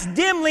glass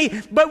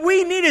dimly, but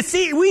we need to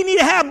see. We need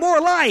to have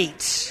more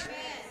light.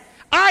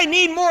 I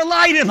need more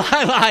light in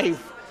my life.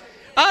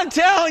 I'm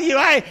telling you,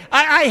 I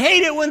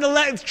hate it when the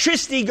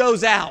electricity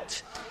goes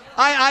out.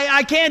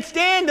 I can't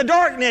stand the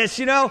darkness,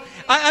 you know.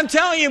 I'm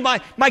telling you,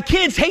 my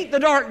kids hate the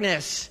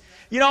darkness.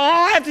 You know,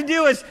 all I have to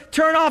do is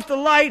turn off the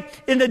light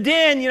in the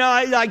den. You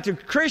know, like to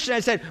Christian, I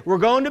said, "We're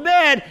going to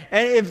bed.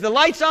 And if the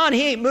light's on,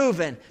 he ain't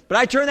moving. But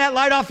I turn that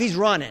light off, he's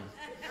running."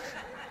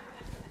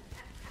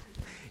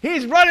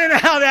 He's running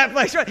out of that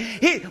place.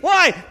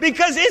 Why?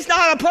 Because it's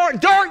not a part.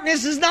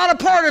 Darkness is not a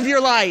part of your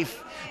life.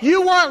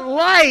 You want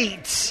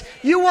light.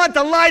 You want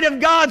the light of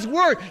God's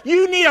Word.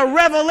 You need a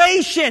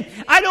revelation.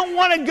 I don't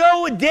want to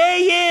go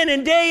day in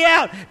and day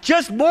out,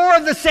 just more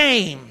of the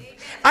same.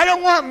 I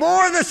don't want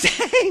more of the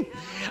same.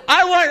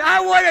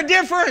 I want a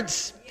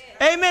difference.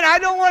 Amen. I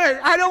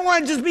don't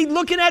want to just be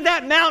looking at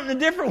that mountain a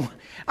different one.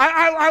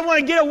 I want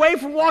to get away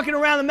from walking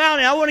around the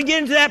mountain. I want to get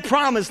into that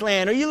promised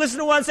land. Are you listening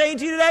to what I'm saying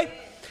to you today?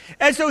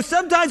 And so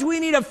sometimes we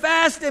need to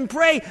fast and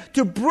pray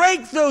to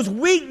break those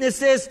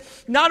weaknesses,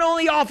 not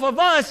only off of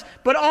us,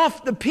 but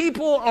off the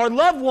people, our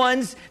loved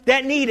ones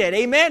that need it.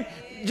 Amen.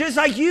 Just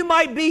like you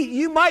might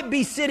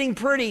be sitting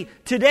pretty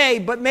today,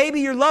 but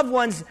maybe your loved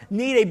ones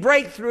need a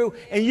breakthrough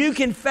and you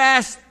can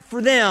fast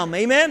for them.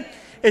 Amen.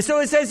 And so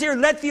it says here,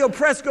 let the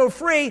oppressed go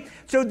free.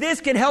 So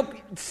this can help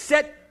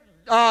set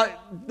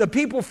the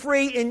people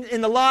free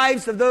in the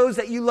lives of those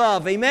that you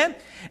love. Amen.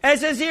 And it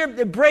says here,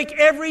 break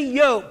every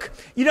yoke.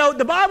 You know,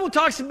 the Bible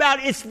talks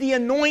about it's the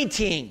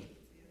anointing.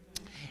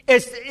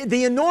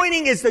 The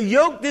anointing is the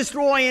yoke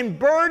destroying,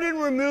 burden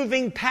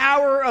removing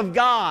power of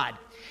God.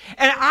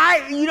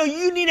 And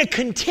you need to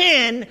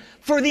contend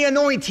for the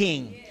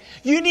anointing.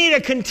 You need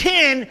to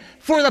contend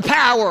for the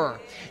power.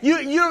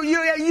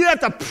 You have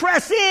to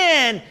press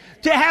in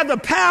to have the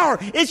power.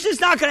 It's just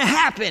not going to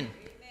happen.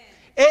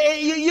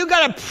 You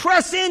got to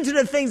press into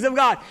the things of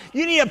God.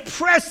 You need to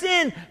press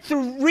in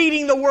through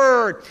reading the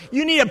Word.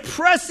 You need to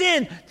press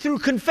in through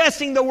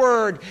confessing the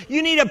Word.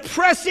 You need to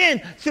press in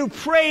through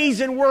praise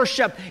and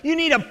worship. You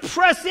need to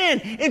press in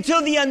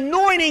until the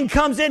anointing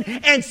comes in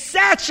and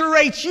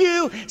saturates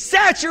you,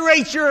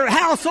 saturates your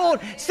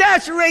household,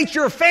 saturates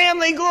your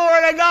family,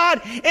 glory to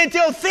God,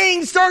 until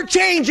things start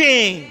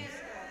changing.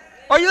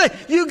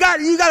 You got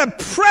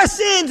to press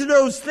into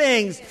those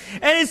things.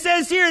 And it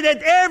says here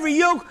that every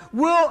yoke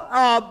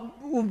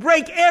will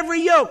break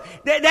every yoke.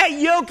 That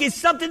yoke is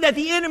something that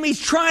the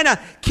enemy's trying to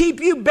keep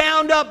you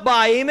bound up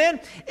by. Amen.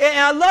 And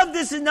I love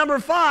this in number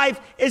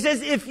 5. It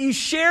says, if you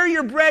share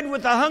your bread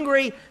with the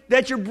hungry,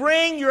 that you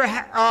bring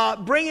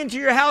into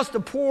your house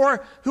the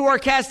poor who are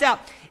cast out.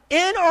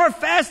 In our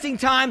fasting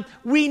time,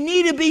 we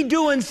need to be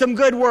doing some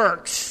good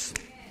works.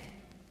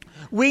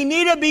 We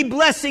need to be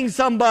blessing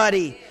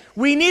somebody.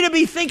 We need to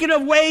be thinking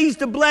of ways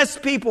to bless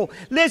people.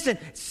 Listen,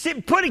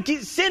 send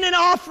an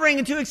offering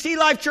into Exceed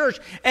Life Church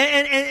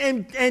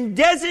and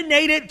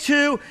designate it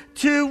to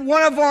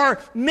one of our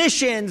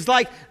missions,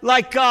 like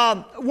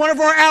one of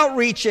our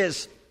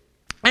outreaches.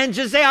 And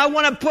just say, I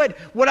want to put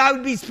what I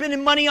would be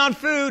spending money on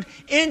food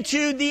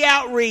into the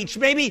outreach.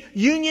 Maybe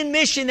Union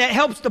Mission that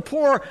helps the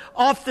poor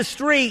off the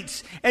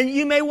streets. And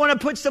you may want to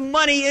put some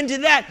money into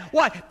that.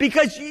 Why?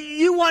 Because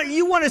you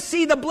want to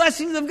see the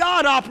blessings of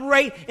God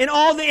operate in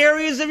all the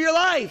areas of your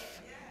life.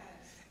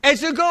 And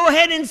so go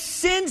ahead and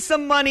send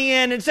some money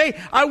in and say,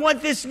 I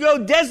want this to go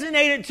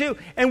designate it to,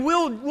 and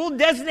we'll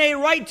designate it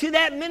right to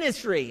that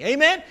ministry.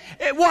 Amen?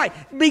 Why?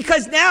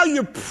 Because now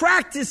you're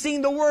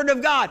practicing the Word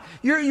of God.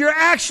 You're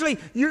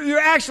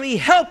actually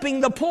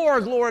helping the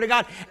poor, glory to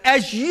God.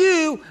 As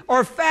you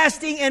are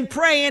fasting and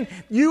praying,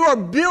 you are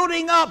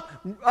building up,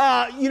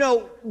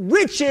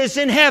 riches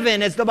in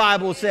heaven, as the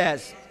Bible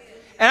says.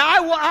 And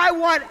I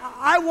want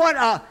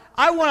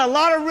a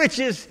lot of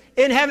riches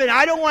in heaven.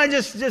 I don't want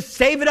to just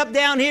save it up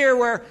down here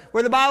where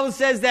the Bible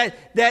says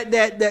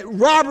that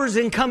robbers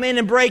can come in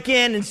and break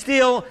in and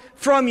steal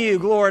from you.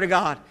 Glory to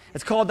God.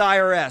 It's called the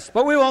IRS.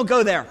 But we won't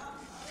go there.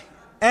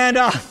 And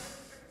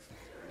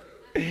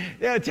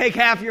take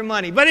half your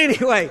money. But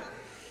anyway,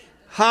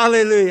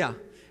 hallelujah.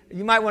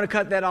 You might want to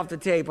cut that off the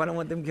tape. I don't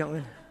want them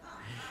coming.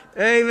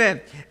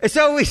 Amen.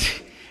 So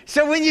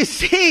when you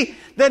see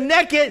the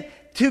naked,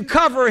 to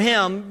cover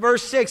him,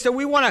 verse 6. So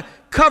we want to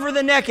cover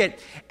the naked.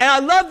 And I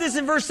love this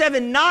in verse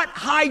 7, not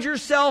hide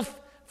yourself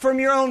from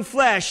your own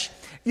flesh.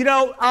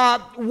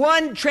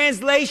 One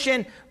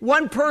translation,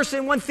 one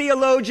person, one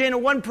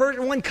theologian,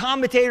 one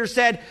commentator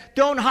said,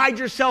 don't hide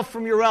yourself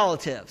from your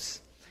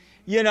relatives.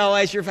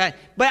 As your family.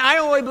 But I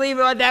don't really believe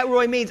what that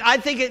really means. I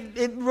think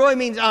it really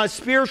means a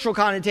spiritual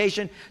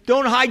connotation.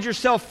 Don't hide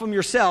yourself from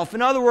yourself.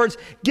 In other words,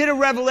 get a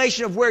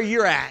revelation of where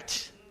you're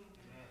at.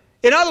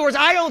 In other words,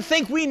 I don't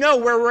think we know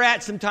where we're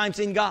at sometimes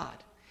in God.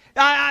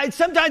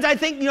 Sometimes I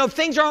think, if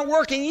things aren't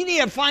working, you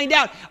need to find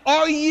out,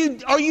 are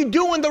you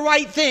doing the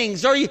right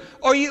things? Are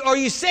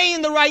you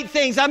saying the right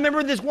things? I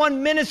remember this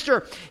one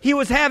minister, he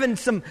was having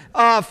some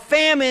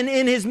famine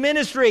in his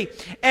ministry,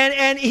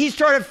 and he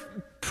started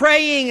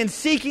praying and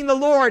seeking the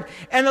Lord,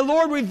 and the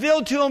Lord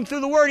revealed to him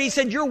through the Word. He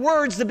said, your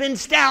words have been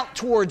stout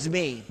towards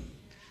me.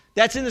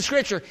 That's in the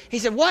scripture. He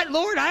said, what,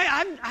 Lord?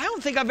 I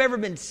don't think I've ever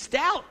been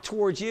stout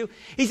towards you.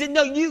 He said,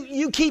 no,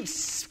 you keep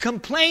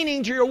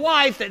complaining to your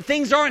wife that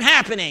things aren't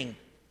happening.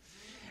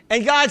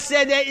 And God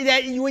said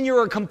that when you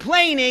were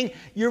complaining,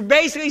 you're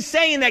basically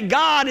saying that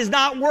God is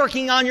not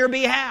working on your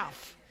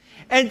behalf.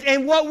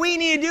 And what we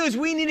need to do is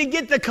we need to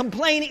get the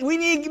complaining, we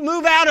need to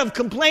move out of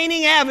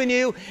complaining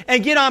avenue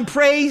and get on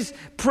praise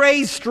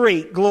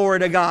street. Glory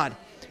to God.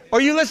 Are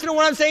you listening to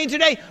what I'm saying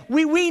today?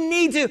 We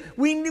need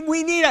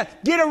to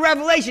get a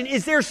revelation.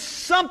 Is there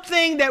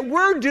something that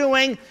we're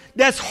doing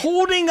that's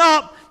holding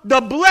up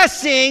the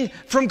blessing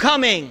from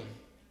coming?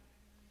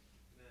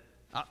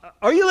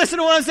 Are you listening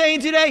to what I'm saying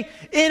today?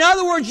 In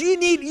other words, you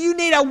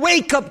need a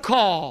wake-up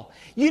call.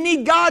 You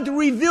need God to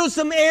reveal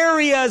some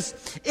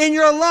areas in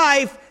your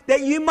life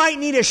that you might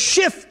need to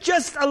shift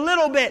just a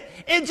little bit.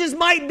 It just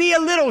might be a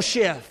little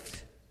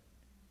shift.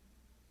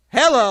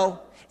 Hello.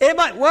 It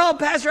might, well,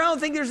 Pastor, I don't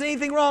think there's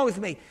anything wrong with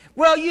me.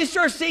 Well, you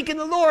start seeking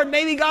the Lord,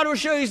 maybe God will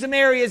show you some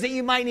areas that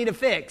you might need to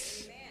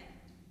fix.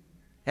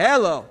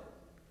 Hello.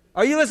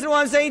 Are you listening to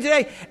what I'm saying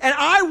today? And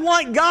I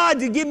want God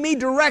to give me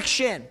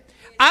direction.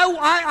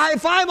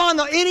 If I'm on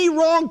any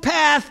wrong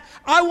path,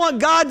 I want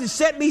God to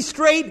set me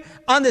straight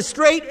on the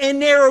straight and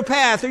narrow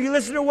path. Are you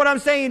listening to what I'm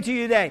saying to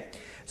you today?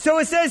 So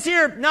it says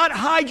here, not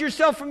hide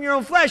yourself from your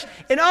own flesh.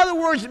 In other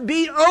words,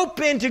 be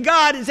open to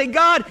God and say,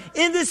 God,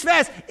 in this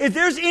fast, if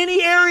there's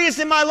any areas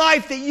in my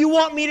life that you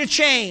want me to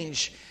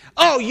change.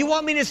 Oh, you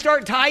want me to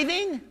start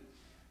tithing?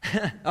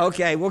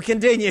 Okay, we'll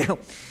continue.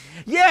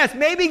 Yes,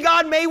 maybe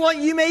God may want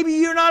you, maybe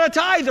you're not a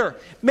tither.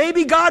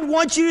 Maybe God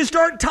wants you to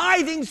start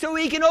tithing so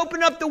He can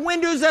open up the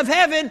windows of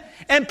heaven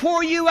and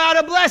pour you out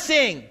a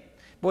blessing.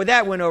 Boy,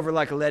 that went over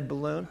like a lead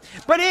balloon.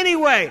 But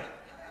anyway,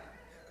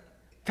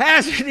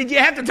 Pastor, did you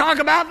have to talk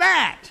about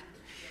that?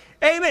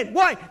 Amen.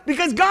 Why?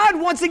 Because God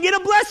wants to get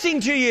a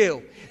blessing to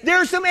you. There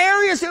are some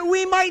areas that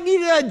we might need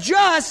to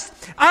adjust.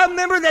 I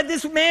remember that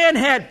this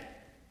man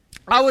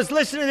I was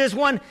listening to this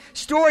one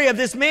story of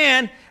this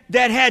man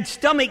that had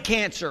stomach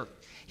cancer.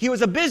 He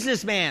was a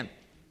businessman,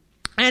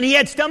 and he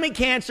had stomach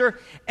cancer,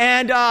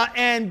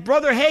 and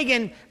Brother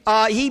Hagin,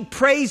 he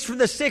prays for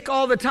the sick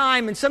all the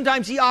time, and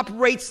sometimes he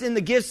operates in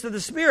the gifts of the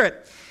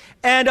Spirit.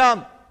 And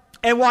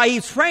while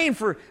he's praying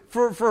for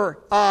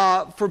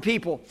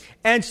people.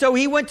 And so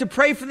he went to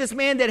pray for this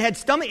man that had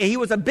stomach. He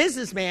was a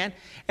businessman,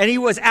 and he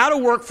was out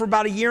of work for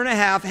about 1.5 years,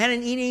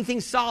 hadn't eaten anything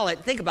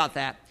solid. Think about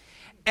that.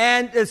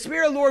 And the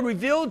Spirit of the Lord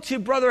revealed to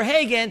Brother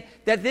Hagin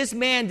that this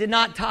man did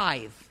not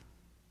tithe.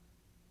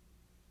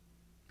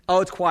 Oh,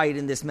 it's quiet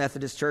in this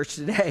Methodist church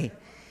today.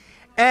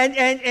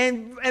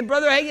 And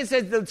Brother Hagin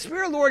says, the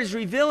Spirit of the Lord is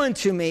revealing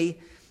to me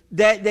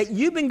that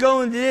you've been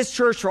going to this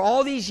church for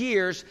all these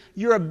years.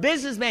 You're a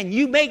businessman.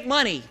 You make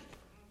money.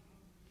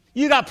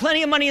 You got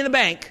plenty of money in the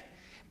bank,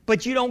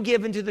 but you don't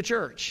give into the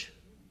church.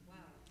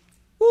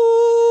 Wow.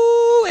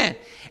 Ooh,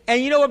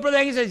 and you know what Brother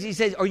Hagin says? He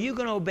says, are you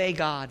going to obey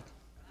God?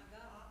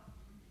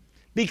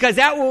 Because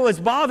that was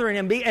bothering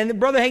him. And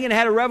Brother Hagin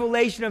had a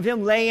revelation of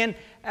him laying,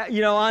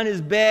 on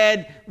his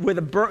bed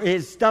with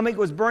his stomach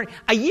was burning.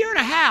 1.5 years.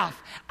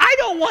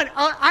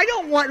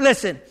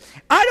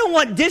 I don't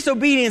want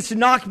disobedience to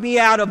knock me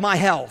out of my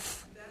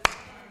health.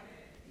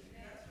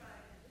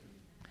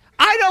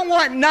 I don't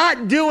want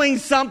not doing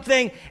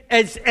something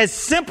as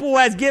simple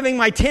as giving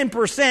my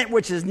 10%,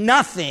 which is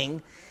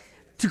nothing,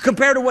 to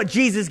compare to what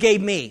Jesus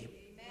gave me.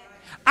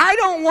 I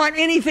don't want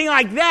anything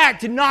like that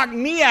to knock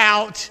me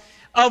out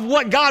of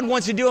what God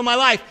wants to do in my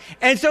life.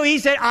 And so he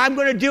said, I'm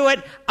going to do it.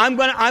 I'm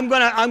going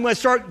to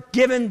start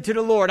giving to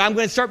the Lord.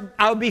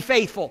 I'll be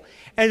faithful.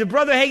 And the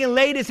Brother Hagin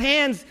laid his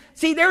hands.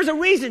 See, there's a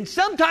reason.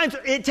 Sometimes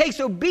it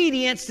takes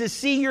obedience to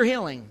see your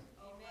healing.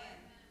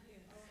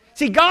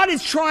 See, God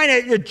is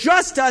trying to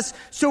adjust us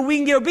so we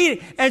can get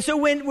obedient. And so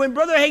when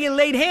Brother Hagin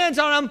laid hands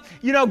on him,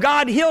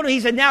 God healed him.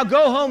 He said, now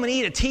go home and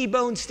eat a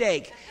T-bone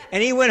steak.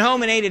 And he went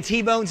home and ate a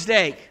T-bone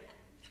steak.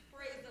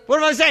 What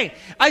am I saying?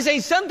 I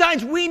say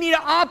sometimes we need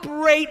to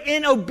operate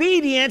in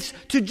obedience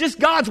to just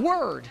God's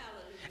word.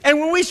 And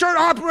when we start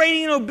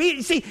operating in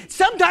obedience, see,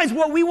 sometimes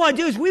what we want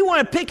to do is we want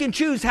to pick and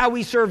choose how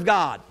we serve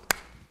God.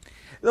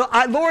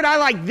 Lord, I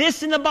like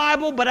this in the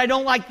Bible, but I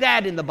don't like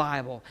that in the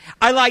Bible.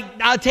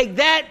 I'll take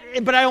that,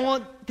 but I don't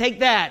want to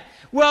take that.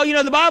 Well,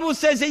 the Bible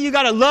says that you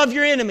got to love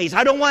your enemies.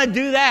 I don't want to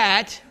do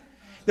that.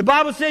 The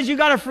Bible says you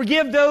got to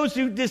forgive those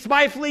who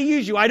despitefully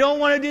use you. I don't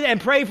want to do that,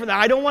 and pray for that.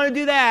 I don't want to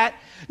do that.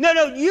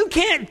 No, you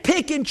can't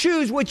pick and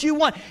choose what you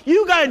want.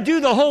 You got to do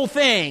the whole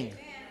thing.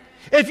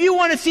 If you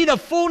want to see the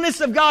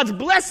fullness of God's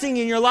blessing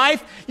in your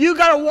life, you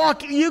got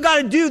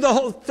to do the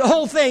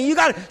whole thing. You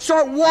got to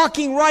start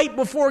walking right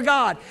before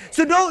God.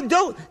 So don't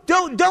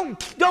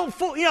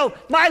fool,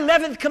 my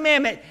 11th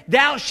commandment,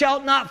 thou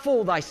shalt not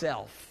fool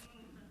thyself.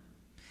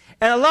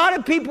 And a lot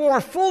of people are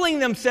fooling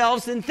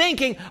themselves and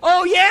thinking,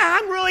 oh yeah,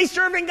 I'm really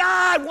serving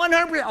God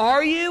 100%.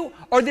 Are you?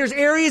 Or there's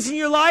areas in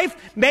your life,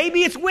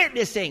 maybe it's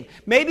witnessing.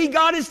 Maybe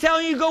God is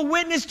telling you to go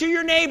witness to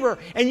your neighbor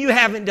and you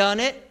haven't done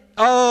it.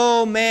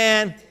 Oh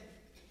man.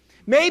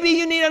 Maybe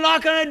you need to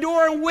knock on a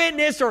door and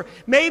witness, or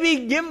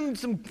maybe give them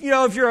some,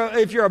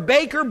 if you're a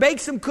baker, bake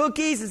some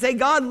cookies and say,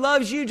 God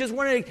loves you. Just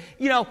want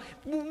to,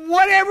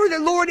 whatever the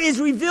Lord is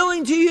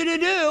revealing to you to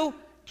do,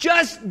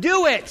 just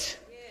do it.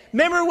 Yeah.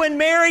 Remember when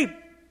Mary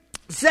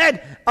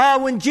said,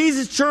 when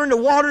Jesus turned the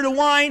water to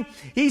wine,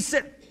 she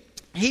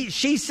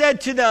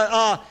said to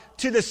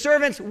the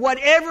servants,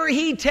 whatever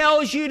he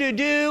tells you to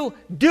do,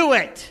 do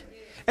it.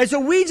 And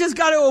so we just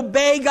got to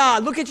obey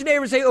God. Look at your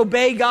neighbor and say,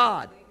 obey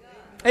God.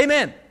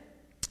 Amen.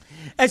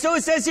 And so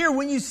it says here,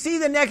 when you see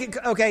the naked,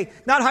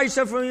 not hide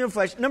yourself from your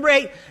flesh. Number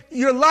 8,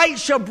 your light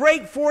shall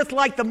break forth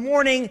like the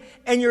morning,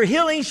 and your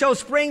healing shall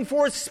spring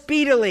forth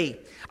speedily.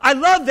 I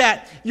love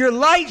that. Your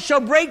light shall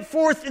break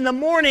forth in the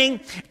morning,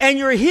 and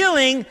your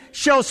healing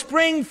shall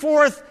spring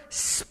forth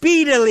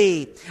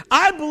speedily.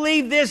 I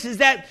believe this is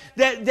that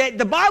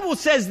the Bible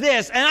says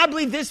this, and I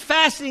believe this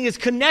fasting is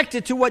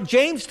connected to what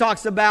James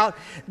talks about.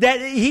 That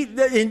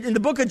in the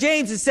book of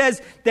James it says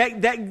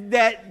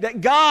that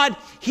God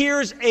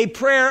hears a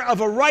prayer of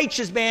a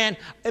righteous man,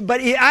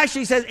 but it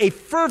actually says a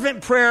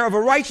fervent prayer of a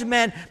righteous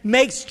man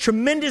makes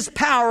tremendous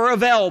power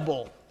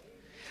available.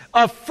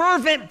 A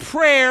fervent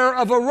prayer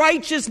of a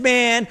righteous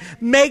man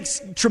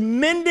makes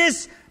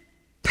tremendous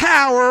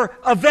power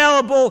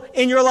available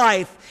in your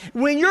life.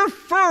 When you're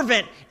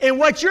fervent in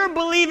what you're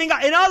believing,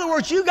 in other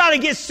words, you got to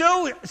get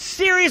so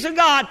serious with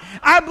God.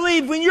 I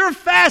believe when you're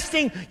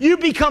fasting, you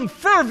become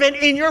fervent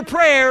in your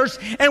prayers.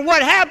 And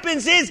what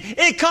happens is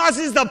it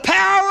causes the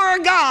power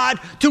of God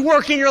to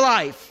work in your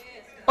life.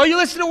 Are you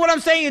listening to what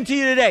I'm saying to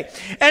you today?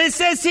 And it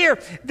says here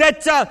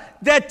that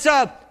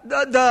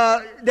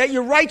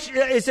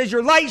it says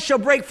your light shall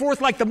break forth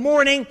like the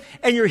morning,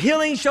 and your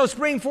healing shall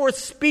spring forth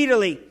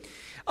speedily.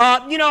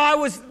 I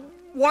was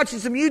watching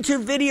some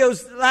YouTube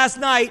videos last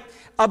night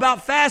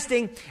about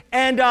fasting,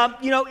 and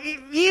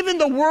even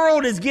the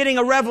world is getting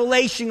a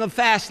revelation of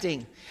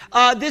fasting.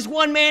 This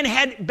one man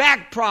had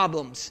back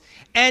problems,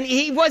 and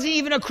he wasn't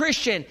even a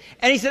Christian.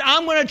 And he said,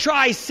 I'm going to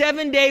try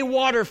 7-day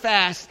water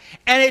fast.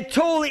 And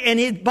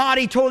his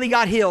body totally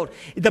got healed.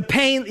 The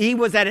pain, he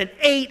was at an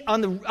 8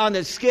 on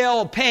the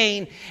scale of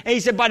pain. And he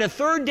said, by the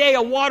 3rd day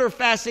of water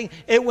fasting,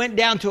 it went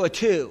down to a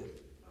 2.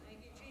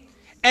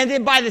 And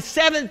then by the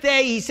 7th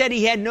day, he said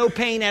he had no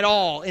pain at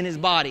all in his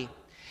body.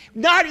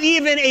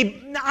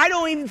 I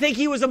don't even think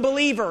he was a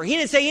believer. He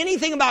didn't say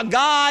anything about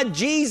God,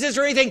 Jesus,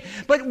 or anything.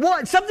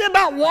 But something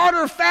about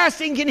water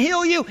fasting can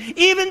heal you.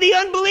 Even the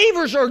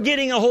unbelievers are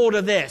getting a hold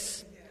of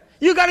this.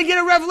 You got to get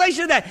a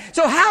revelation of that.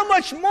 So how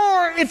much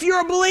more if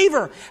you're a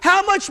believer?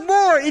 How much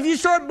more if you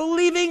start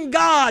believing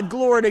God?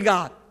 Glory to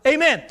God.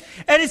 Amen.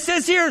 And it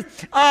says here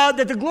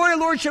that the glory of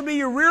the Lord shall be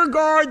your rear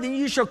guard. Then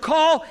you shall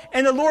call,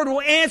 and the Lord will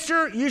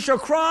answer. You shall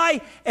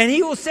cry, and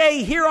he will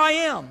say, here I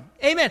am.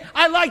 Amen.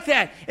 I like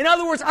that. In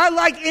other words, I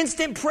like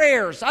instant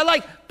prayers. I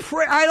like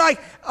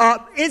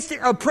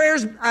instant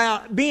prayers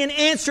being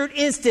answered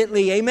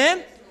instantly.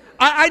 Amen.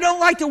 I don't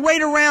like to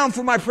wait around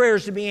for my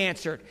prayers to be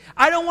answered.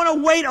 I don't want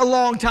to wait a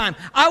long time.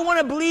 I want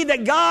to believe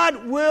that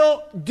God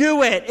will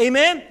do it.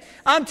 Amen.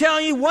 I'm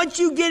telling you, once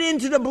you get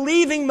into the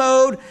believing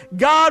mode,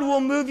 God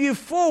will move you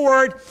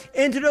forward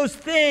into those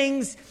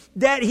things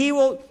that He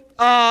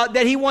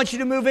wants you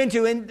to move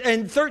into.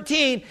 In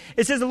 13,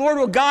 it says, the Lord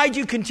will guide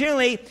you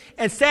continually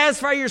and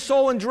satisfy your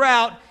soul in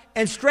drought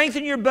and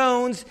strengthen your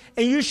bones,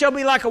 and you shall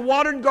be like a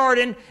watered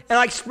garden and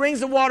like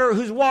springs of water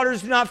whose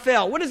waters do not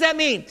fail. What does that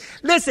mean?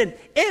 Listen,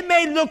 it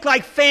may look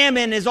like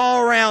famine is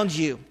all around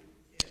you.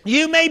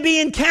 You may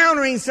be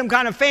encountering some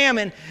kind of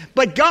famine,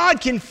 but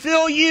God can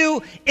fill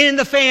you in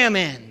the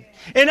famine.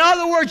 In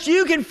other words,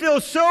 you can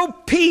feel so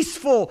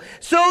peaceful,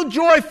 so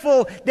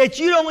joyful that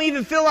you don't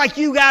even feel like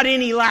you got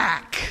any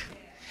lack.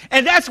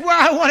 And that's where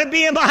I want to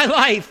be in my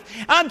life.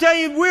 I'm telling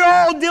you, we're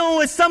all dealing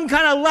with some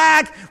kind of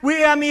lack.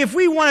 If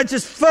we want to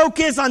just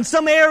focus on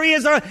some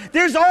areas,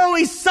 there's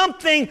always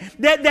something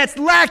that's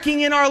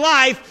lacking in our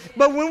life.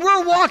 But when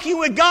we're walking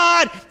with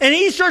God and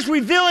He starts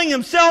revealing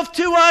Himself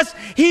to us,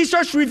 He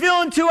starts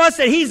revealing to us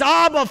that He's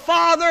Abba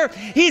Father,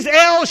 He's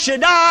El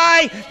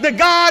Shaddai, the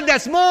God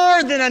that's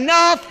more than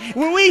enough.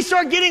 When we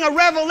start getting a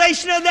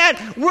revelation of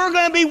that, we're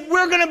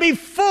going to be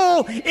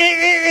full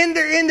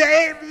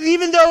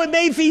even though it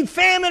may be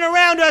famine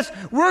around us,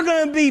 we're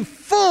going to be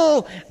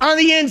full on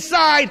the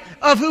inside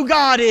of who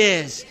God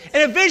is.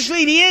 And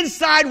eventually the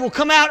inside will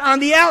come out on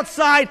the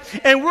outside,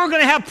 and we're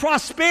going to have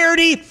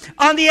prosperity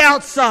on the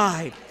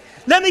outside.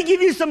 Let me give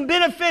you some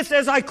benefits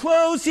as I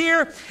close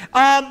here.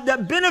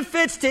 The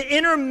benefits to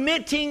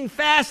intermittent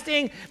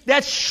fasting,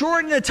 that's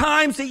shorten the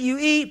times that you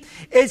eat.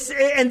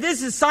 And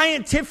this is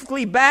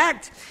scientifically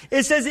backed.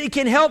 It says it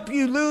can help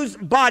you lose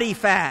body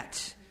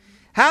fat.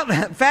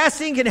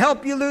 Fasting can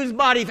help you lose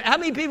body fat. How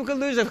many people can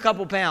lose a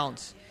couple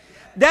pounds?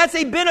 That's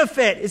a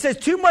benefit. It says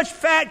too much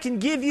fat can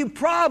give you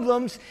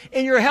problems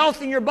in your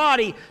health and your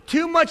body.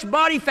 Too much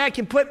body fat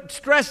can put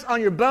stress on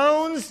your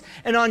bones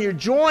and on your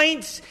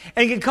joints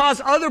and can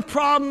cause other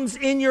problems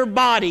in your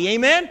body.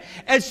 Amen?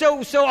 And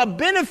so a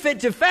benefit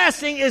to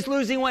fasting is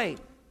losing weight.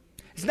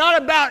 It's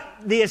not about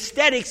the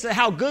aesthetics of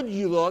how good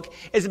you look.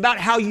 It's about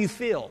how you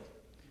feel.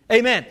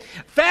 Amen.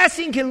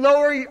 Fasting can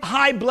lower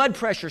high blood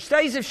pressure.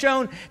 Studies have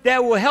shown that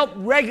it will help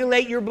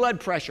regulate your blood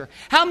pressure.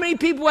 How many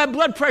people have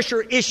blood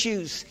pressure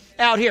issues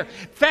out here?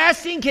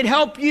 Fasting can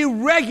help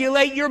you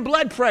regulate your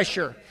blood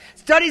pressure.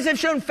 Studies have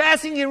shown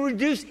fasting can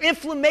reduce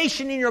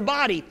inflammation in your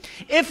body.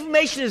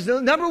 Inflammation is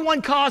the number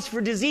one cause for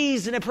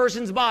disease in a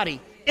person's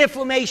body.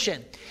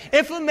 Inflammation.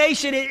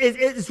 Inflammation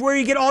is where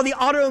you get all the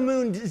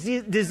autoimmune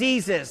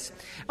diseases,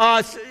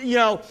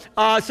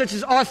 such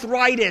as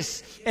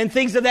arthritis and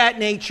things of that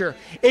nature.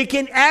 It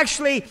can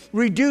actually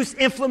reduce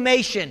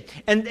inflammation.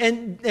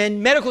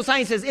 And medical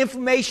science says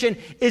inflammation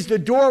is the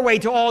doorway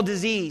to all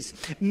disease.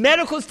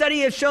 Medical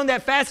studies have shown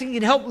that fasting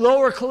can help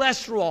lower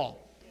cholesterol.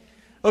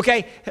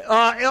 Okay, it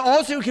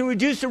also can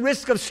reduce the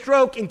risk of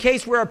stroke in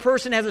case where a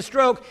person has a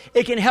stroke.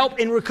 It can help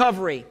in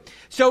recovery.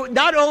 So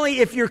not only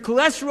if your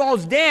cholesterol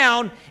is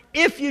down,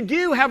 if you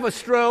do have a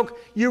stroke,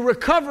 your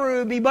recovery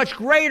will be much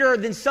greater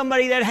than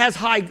somebody that has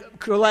high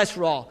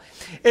cholesterol.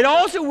 It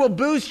also will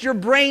boost your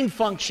brain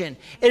function.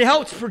 It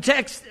helps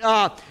protects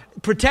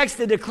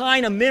the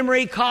decline of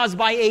memory caused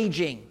by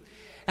aging.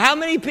 How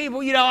many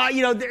people,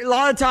 a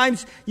lot of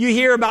times you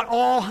hear about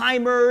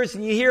Alzheimer's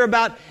and you hear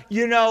about,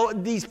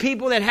 these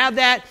people that have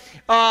that.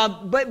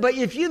 But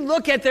if you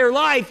look at their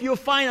life, you'll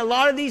find a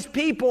lot of these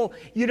people,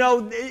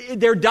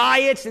 their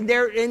diets and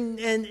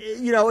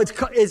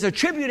it's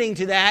attributing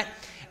to that.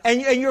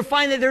 And you'll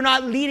find that they're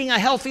not leading a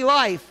healthy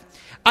life.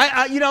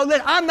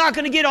 I'm not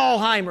going to get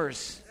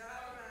Alzheimer's.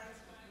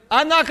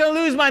 I'm not going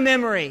to lose my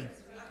memory.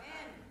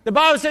 The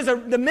Bible says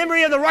the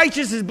memory of the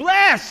righteous is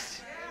blessed.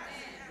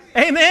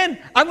 Amen.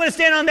 I'm going to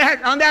stand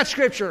on that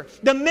scripture.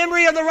 The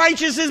memory of the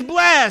righteous is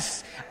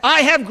blessed.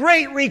 I have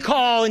great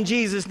recall in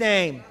Jesus'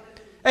 name.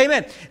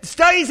 Amen.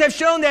 Studies have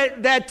shown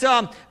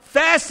that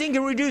fasting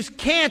can reduce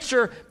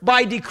cancer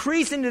by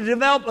decreasing the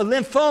development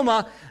of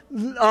lymphoma,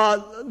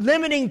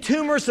 limiting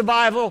tumor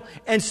survival,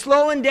 and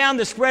slowing down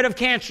the spread of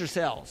cancer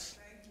cells.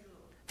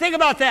 Think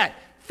about that.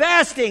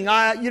 Fasting,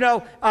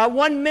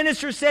 one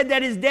minister said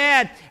that his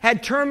dad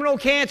had terminal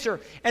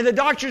cancer and the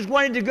doctors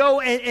wanted to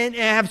go and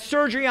have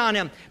surgery on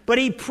him. But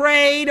he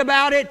prayed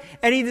about it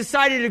and he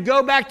decided to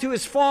go back to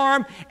his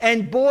farm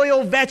and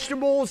boil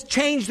vegetables,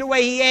 change the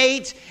way he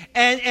ate.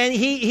 And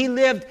he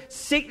lived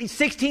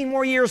 16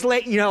 more years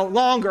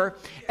longer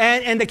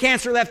and the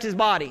cancer left his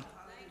body.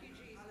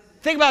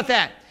 Think about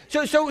that.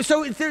 So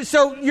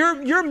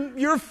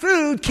your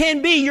food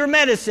can be your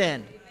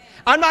medicine.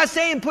 I'm not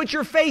saying put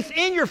your faith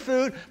in your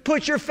food,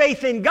 put your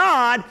faith in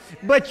God,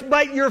 but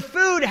your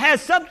food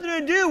has something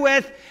to do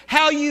with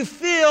how you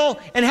feel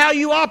and how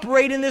you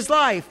operate in this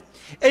life.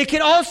 It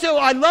can also,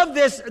 I love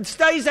this,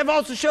 studies have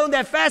also shown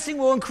that fasting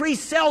will increase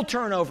cell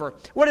turnover.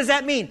 What does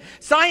that mean?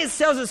 Science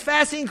tells us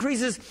fasting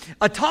increases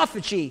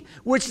autophagy,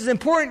 which is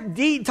important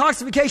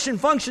detoxification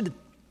function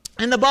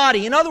in the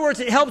body. In other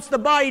words, it helps the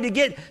body to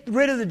get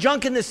rid of the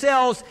junk in the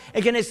cells.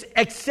 It can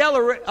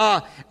accelerate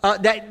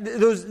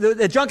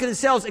the junk in the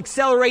cells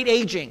accelerate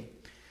aging.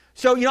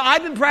 So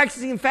I've been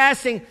practicing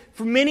fasting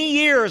for many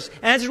years,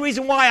 and that's the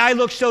reason why I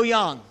look so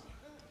young.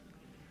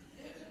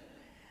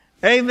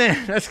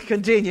 Amen. Let's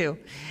continue.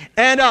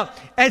 And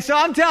so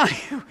I'm telling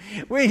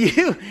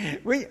you,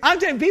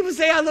 people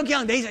say I look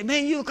young. They say,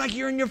 "Man, you look like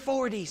you're in your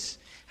 40s."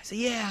 I say,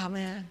 "Yeah,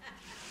 man.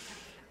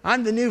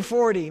 I'm the new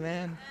 40,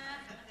 man."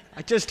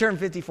 I just turned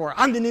 54.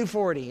 I'm the new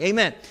 40.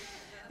 Amen.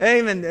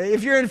 Amen.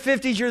 If you're in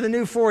 50s, you're the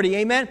new 40.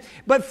 Amen.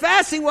 But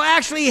fasting will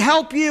actually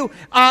help you.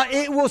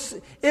 It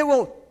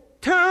will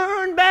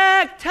turn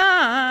back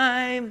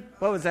time.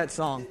 What was that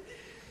song?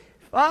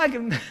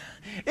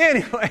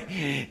 Anyway,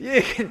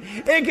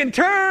 it can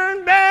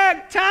turn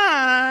back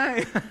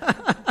time.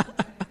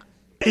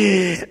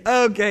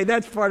 Okay,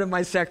 that's part of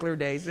my secular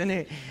days.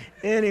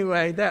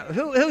 Anyway,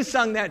 who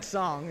sung that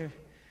song?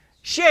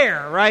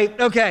 Cher, right?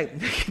 Okay,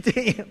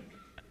 continue.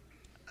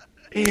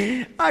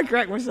 I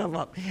cracked myself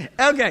up.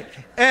 Okay.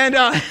 And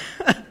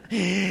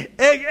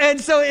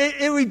so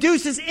it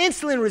reduces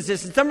insulin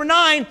resistance. Number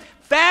 9,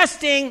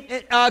 fasting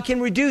can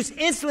reduce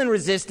insulin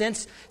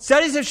resistance.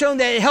 Studies have shown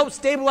that it helps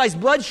stabilize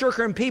blood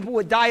sugar in people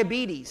with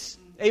diabetes.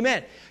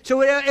 Amen.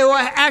 So it will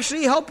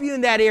actually help you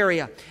in that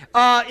area.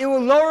 It will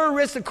lower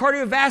risk of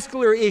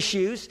cardiovascular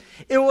issues.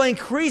 It will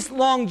increase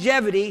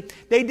longevity.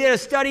 They did a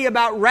study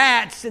about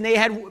rats, and they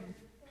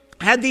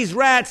had these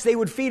rats. They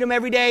would feed them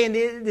every day, and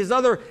these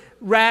other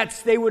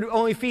rats they would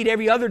only feed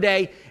every other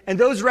day, and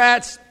those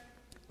rats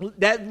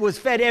that was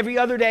fed every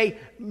other day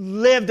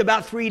lived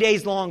about 3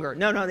 days longer.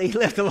 No, they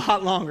lived a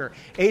lot longer,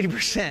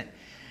 80%.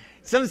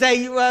 Some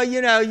say,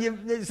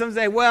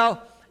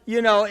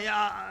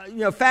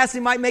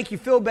 fasting might make you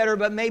feel better,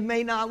 but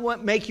may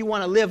not make you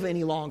want to live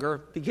any longer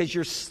because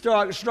you're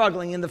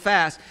struggling in the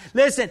fast.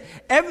 Listen,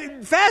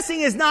 fasting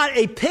is not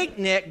a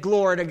picnic,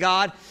 glory to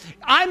God.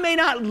 I may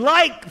not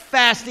like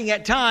fasting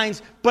at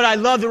times, but I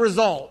love the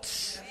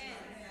results.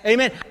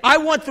 Amen. I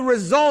want the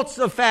results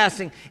of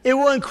fasting. It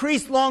will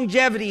increase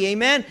longevity.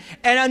 Amen.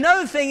 And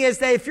another thing is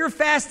that if you're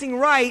fasting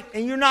right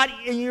and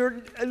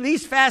you're at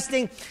least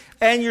fasting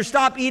and you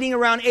stop eating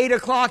around 8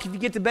 o'clock, if you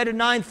get to bed at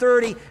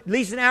 9:30, at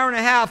least an hour and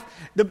a half,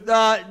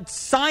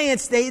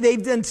 science,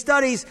 they've done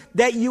studies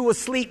that you will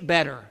sleep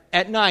better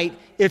at night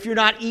if you're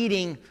not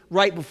eating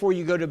right before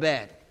you go to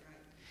bed.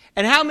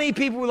 And how many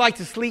people would like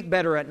to sleep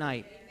better at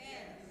night?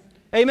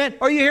 Amen.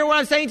 Are you hearing what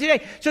I'm saying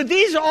today? So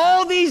these are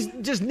all these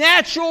just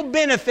natural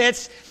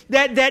benefits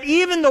that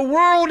even the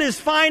world is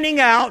finding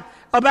out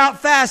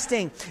about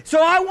fasting.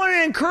 So I want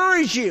to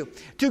encourage you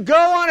to go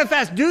on a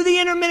fast. Do the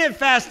intermittent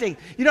fasting.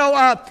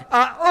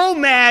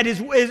 OMAD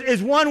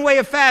is one way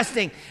of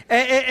fasting.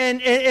 And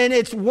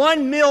it's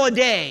 1 meal a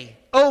day.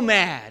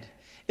 OMAD.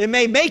 It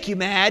may make you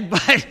mad,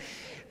 but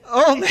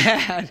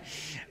OMAD.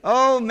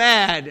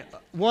 OMAD.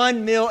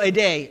 1 meal a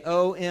day.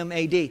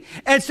 OMAD.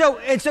 And so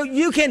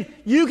you can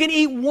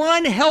eat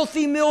one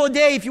healthy meal a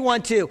day if you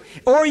want to.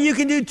 Or you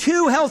can do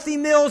 2 healthy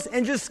meals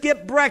and just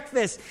skip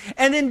breakfast.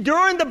 And then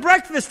during the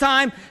breakfast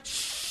time,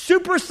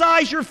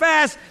 supersize your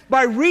fast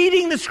by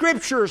reading the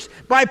scriptures,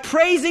 by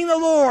praising the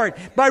Lord,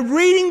 by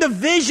reading the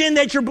vision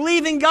that you're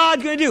believing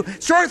God's going to do.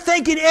 Start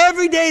thinking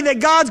every day that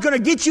God's going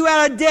to get you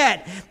out of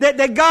debt,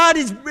 that God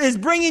is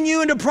bringing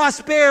you into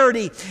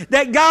prosperity,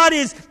 that God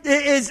is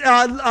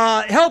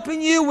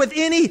helping you with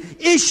any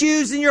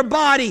issues in your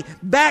body,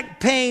 back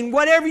pain,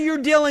 whatever you're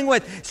dealing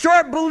with.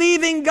 Start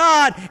believing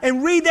God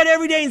and read that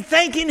every day and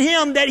thanking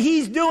Him that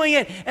He's doing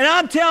it. And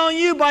I'm telling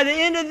you, by the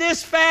end of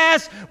this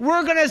fast,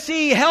 we're going to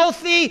see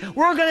healthy,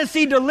 we're going to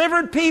see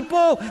delivered people.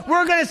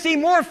 We're going to see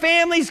more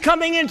families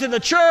coming into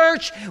the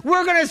church.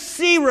 We're going to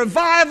see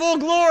revival.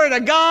 Glory to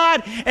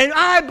God. And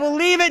I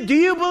believe it. Do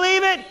you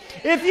believe it?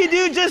 If you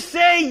do, just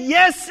say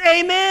yes,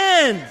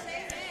 amen. Yes,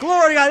 amen.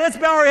 Glory to God. Let's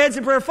bow our heads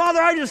in prayer.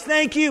 Father, I just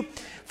thank you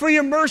for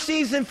your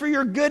mercies and for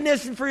your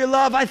goodness and for your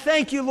love. I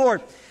thank you,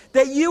 Lord,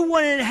 that you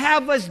wouldn't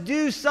have us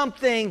do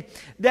something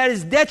that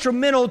is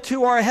detrimental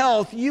to our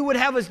health. You would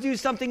have us do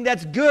something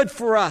that's good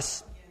for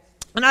us.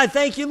 And I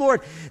thank you,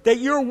 Lord, that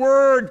your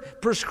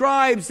word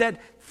prescribes that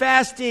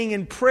fasting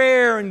and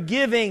prayer and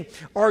giving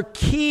are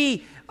keys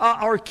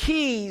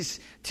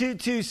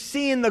to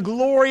seeing the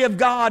glory of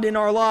God in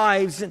our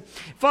lives. And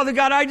Father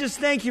God, I just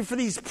thank you for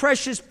these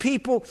precious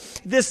people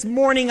this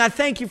morning. I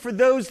thank you for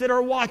those that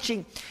are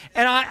watching.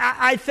 And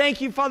I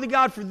thank you, Father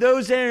God, for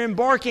those that are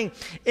embarking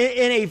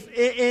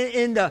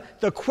in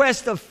the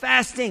quest of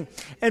fasting.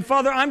 And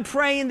Father, I'm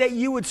praying that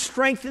you would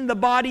strengthen the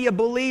body of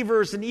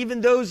believers and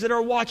even those that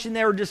are watching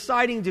that are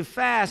deciding to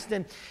fast.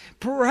 And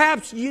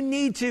perhaps you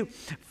need to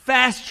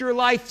fast your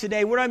life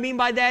today. What I mean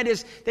by that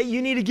is that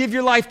you need to give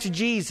your life to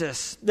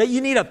Jesus. That you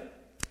need to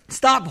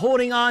stop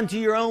holding on to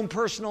your own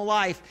personal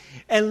life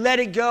and let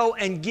it go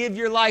and give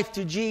your life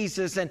to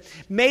Jesus. And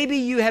maybe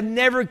you have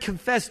never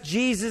confessed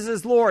Jesus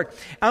as Lord.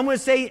 I'm going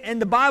to say,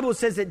 and the Bible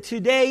says that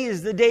today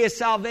is the day of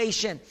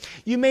salvation.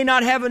 You may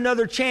not have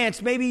another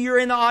chance. Maybe you're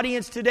in the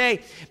audience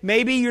today.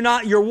 Maybe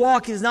your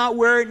walk is not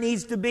where it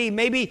needs to be.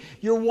 Maybe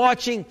you're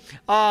watching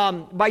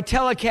by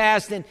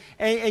telecast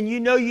and you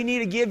know you need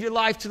to give your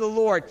life to the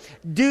Lord.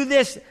 Do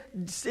this.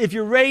 If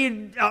you're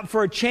ready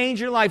for a change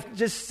in your life,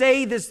 just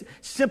say this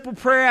simple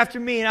prayer after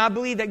me, and I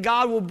believe that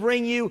God will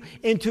bring you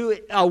into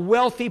a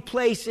wealthy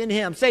place in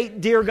Him. Say,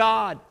 Dear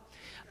God,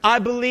 I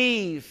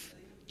believe,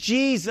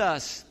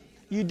 Jesus,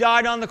 you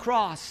died on the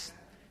cross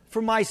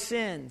for my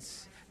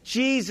sins.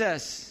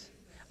 Jesus,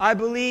 I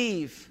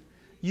believe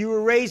you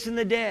were raised from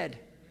the dead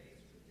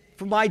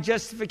for my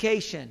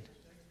justification.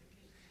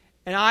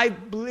 And I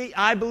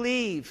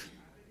believe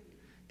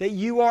that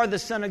you are the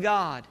Son of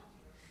God.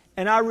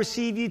 And I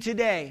receive you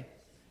today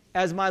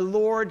as my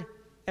Lord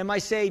and my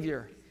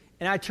Savior.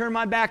 And I turn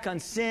my back on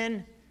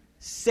sin,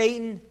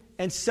 Satan,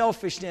 and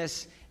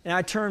selfishness. And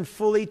I turn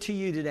fully to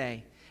you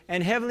today.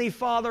 And Heavenly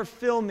Father,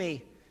 fill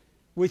me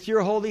with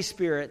your Holy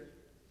Spirit.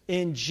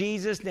 In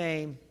Jesus'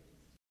 name.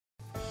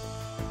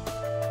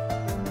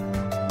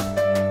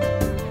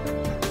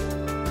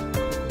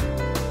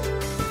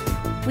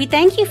 We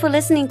thank you for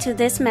listening to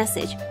this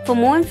message. For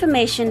more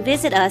information,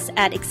 visit us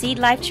at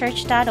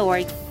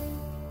exceedlifechurch.org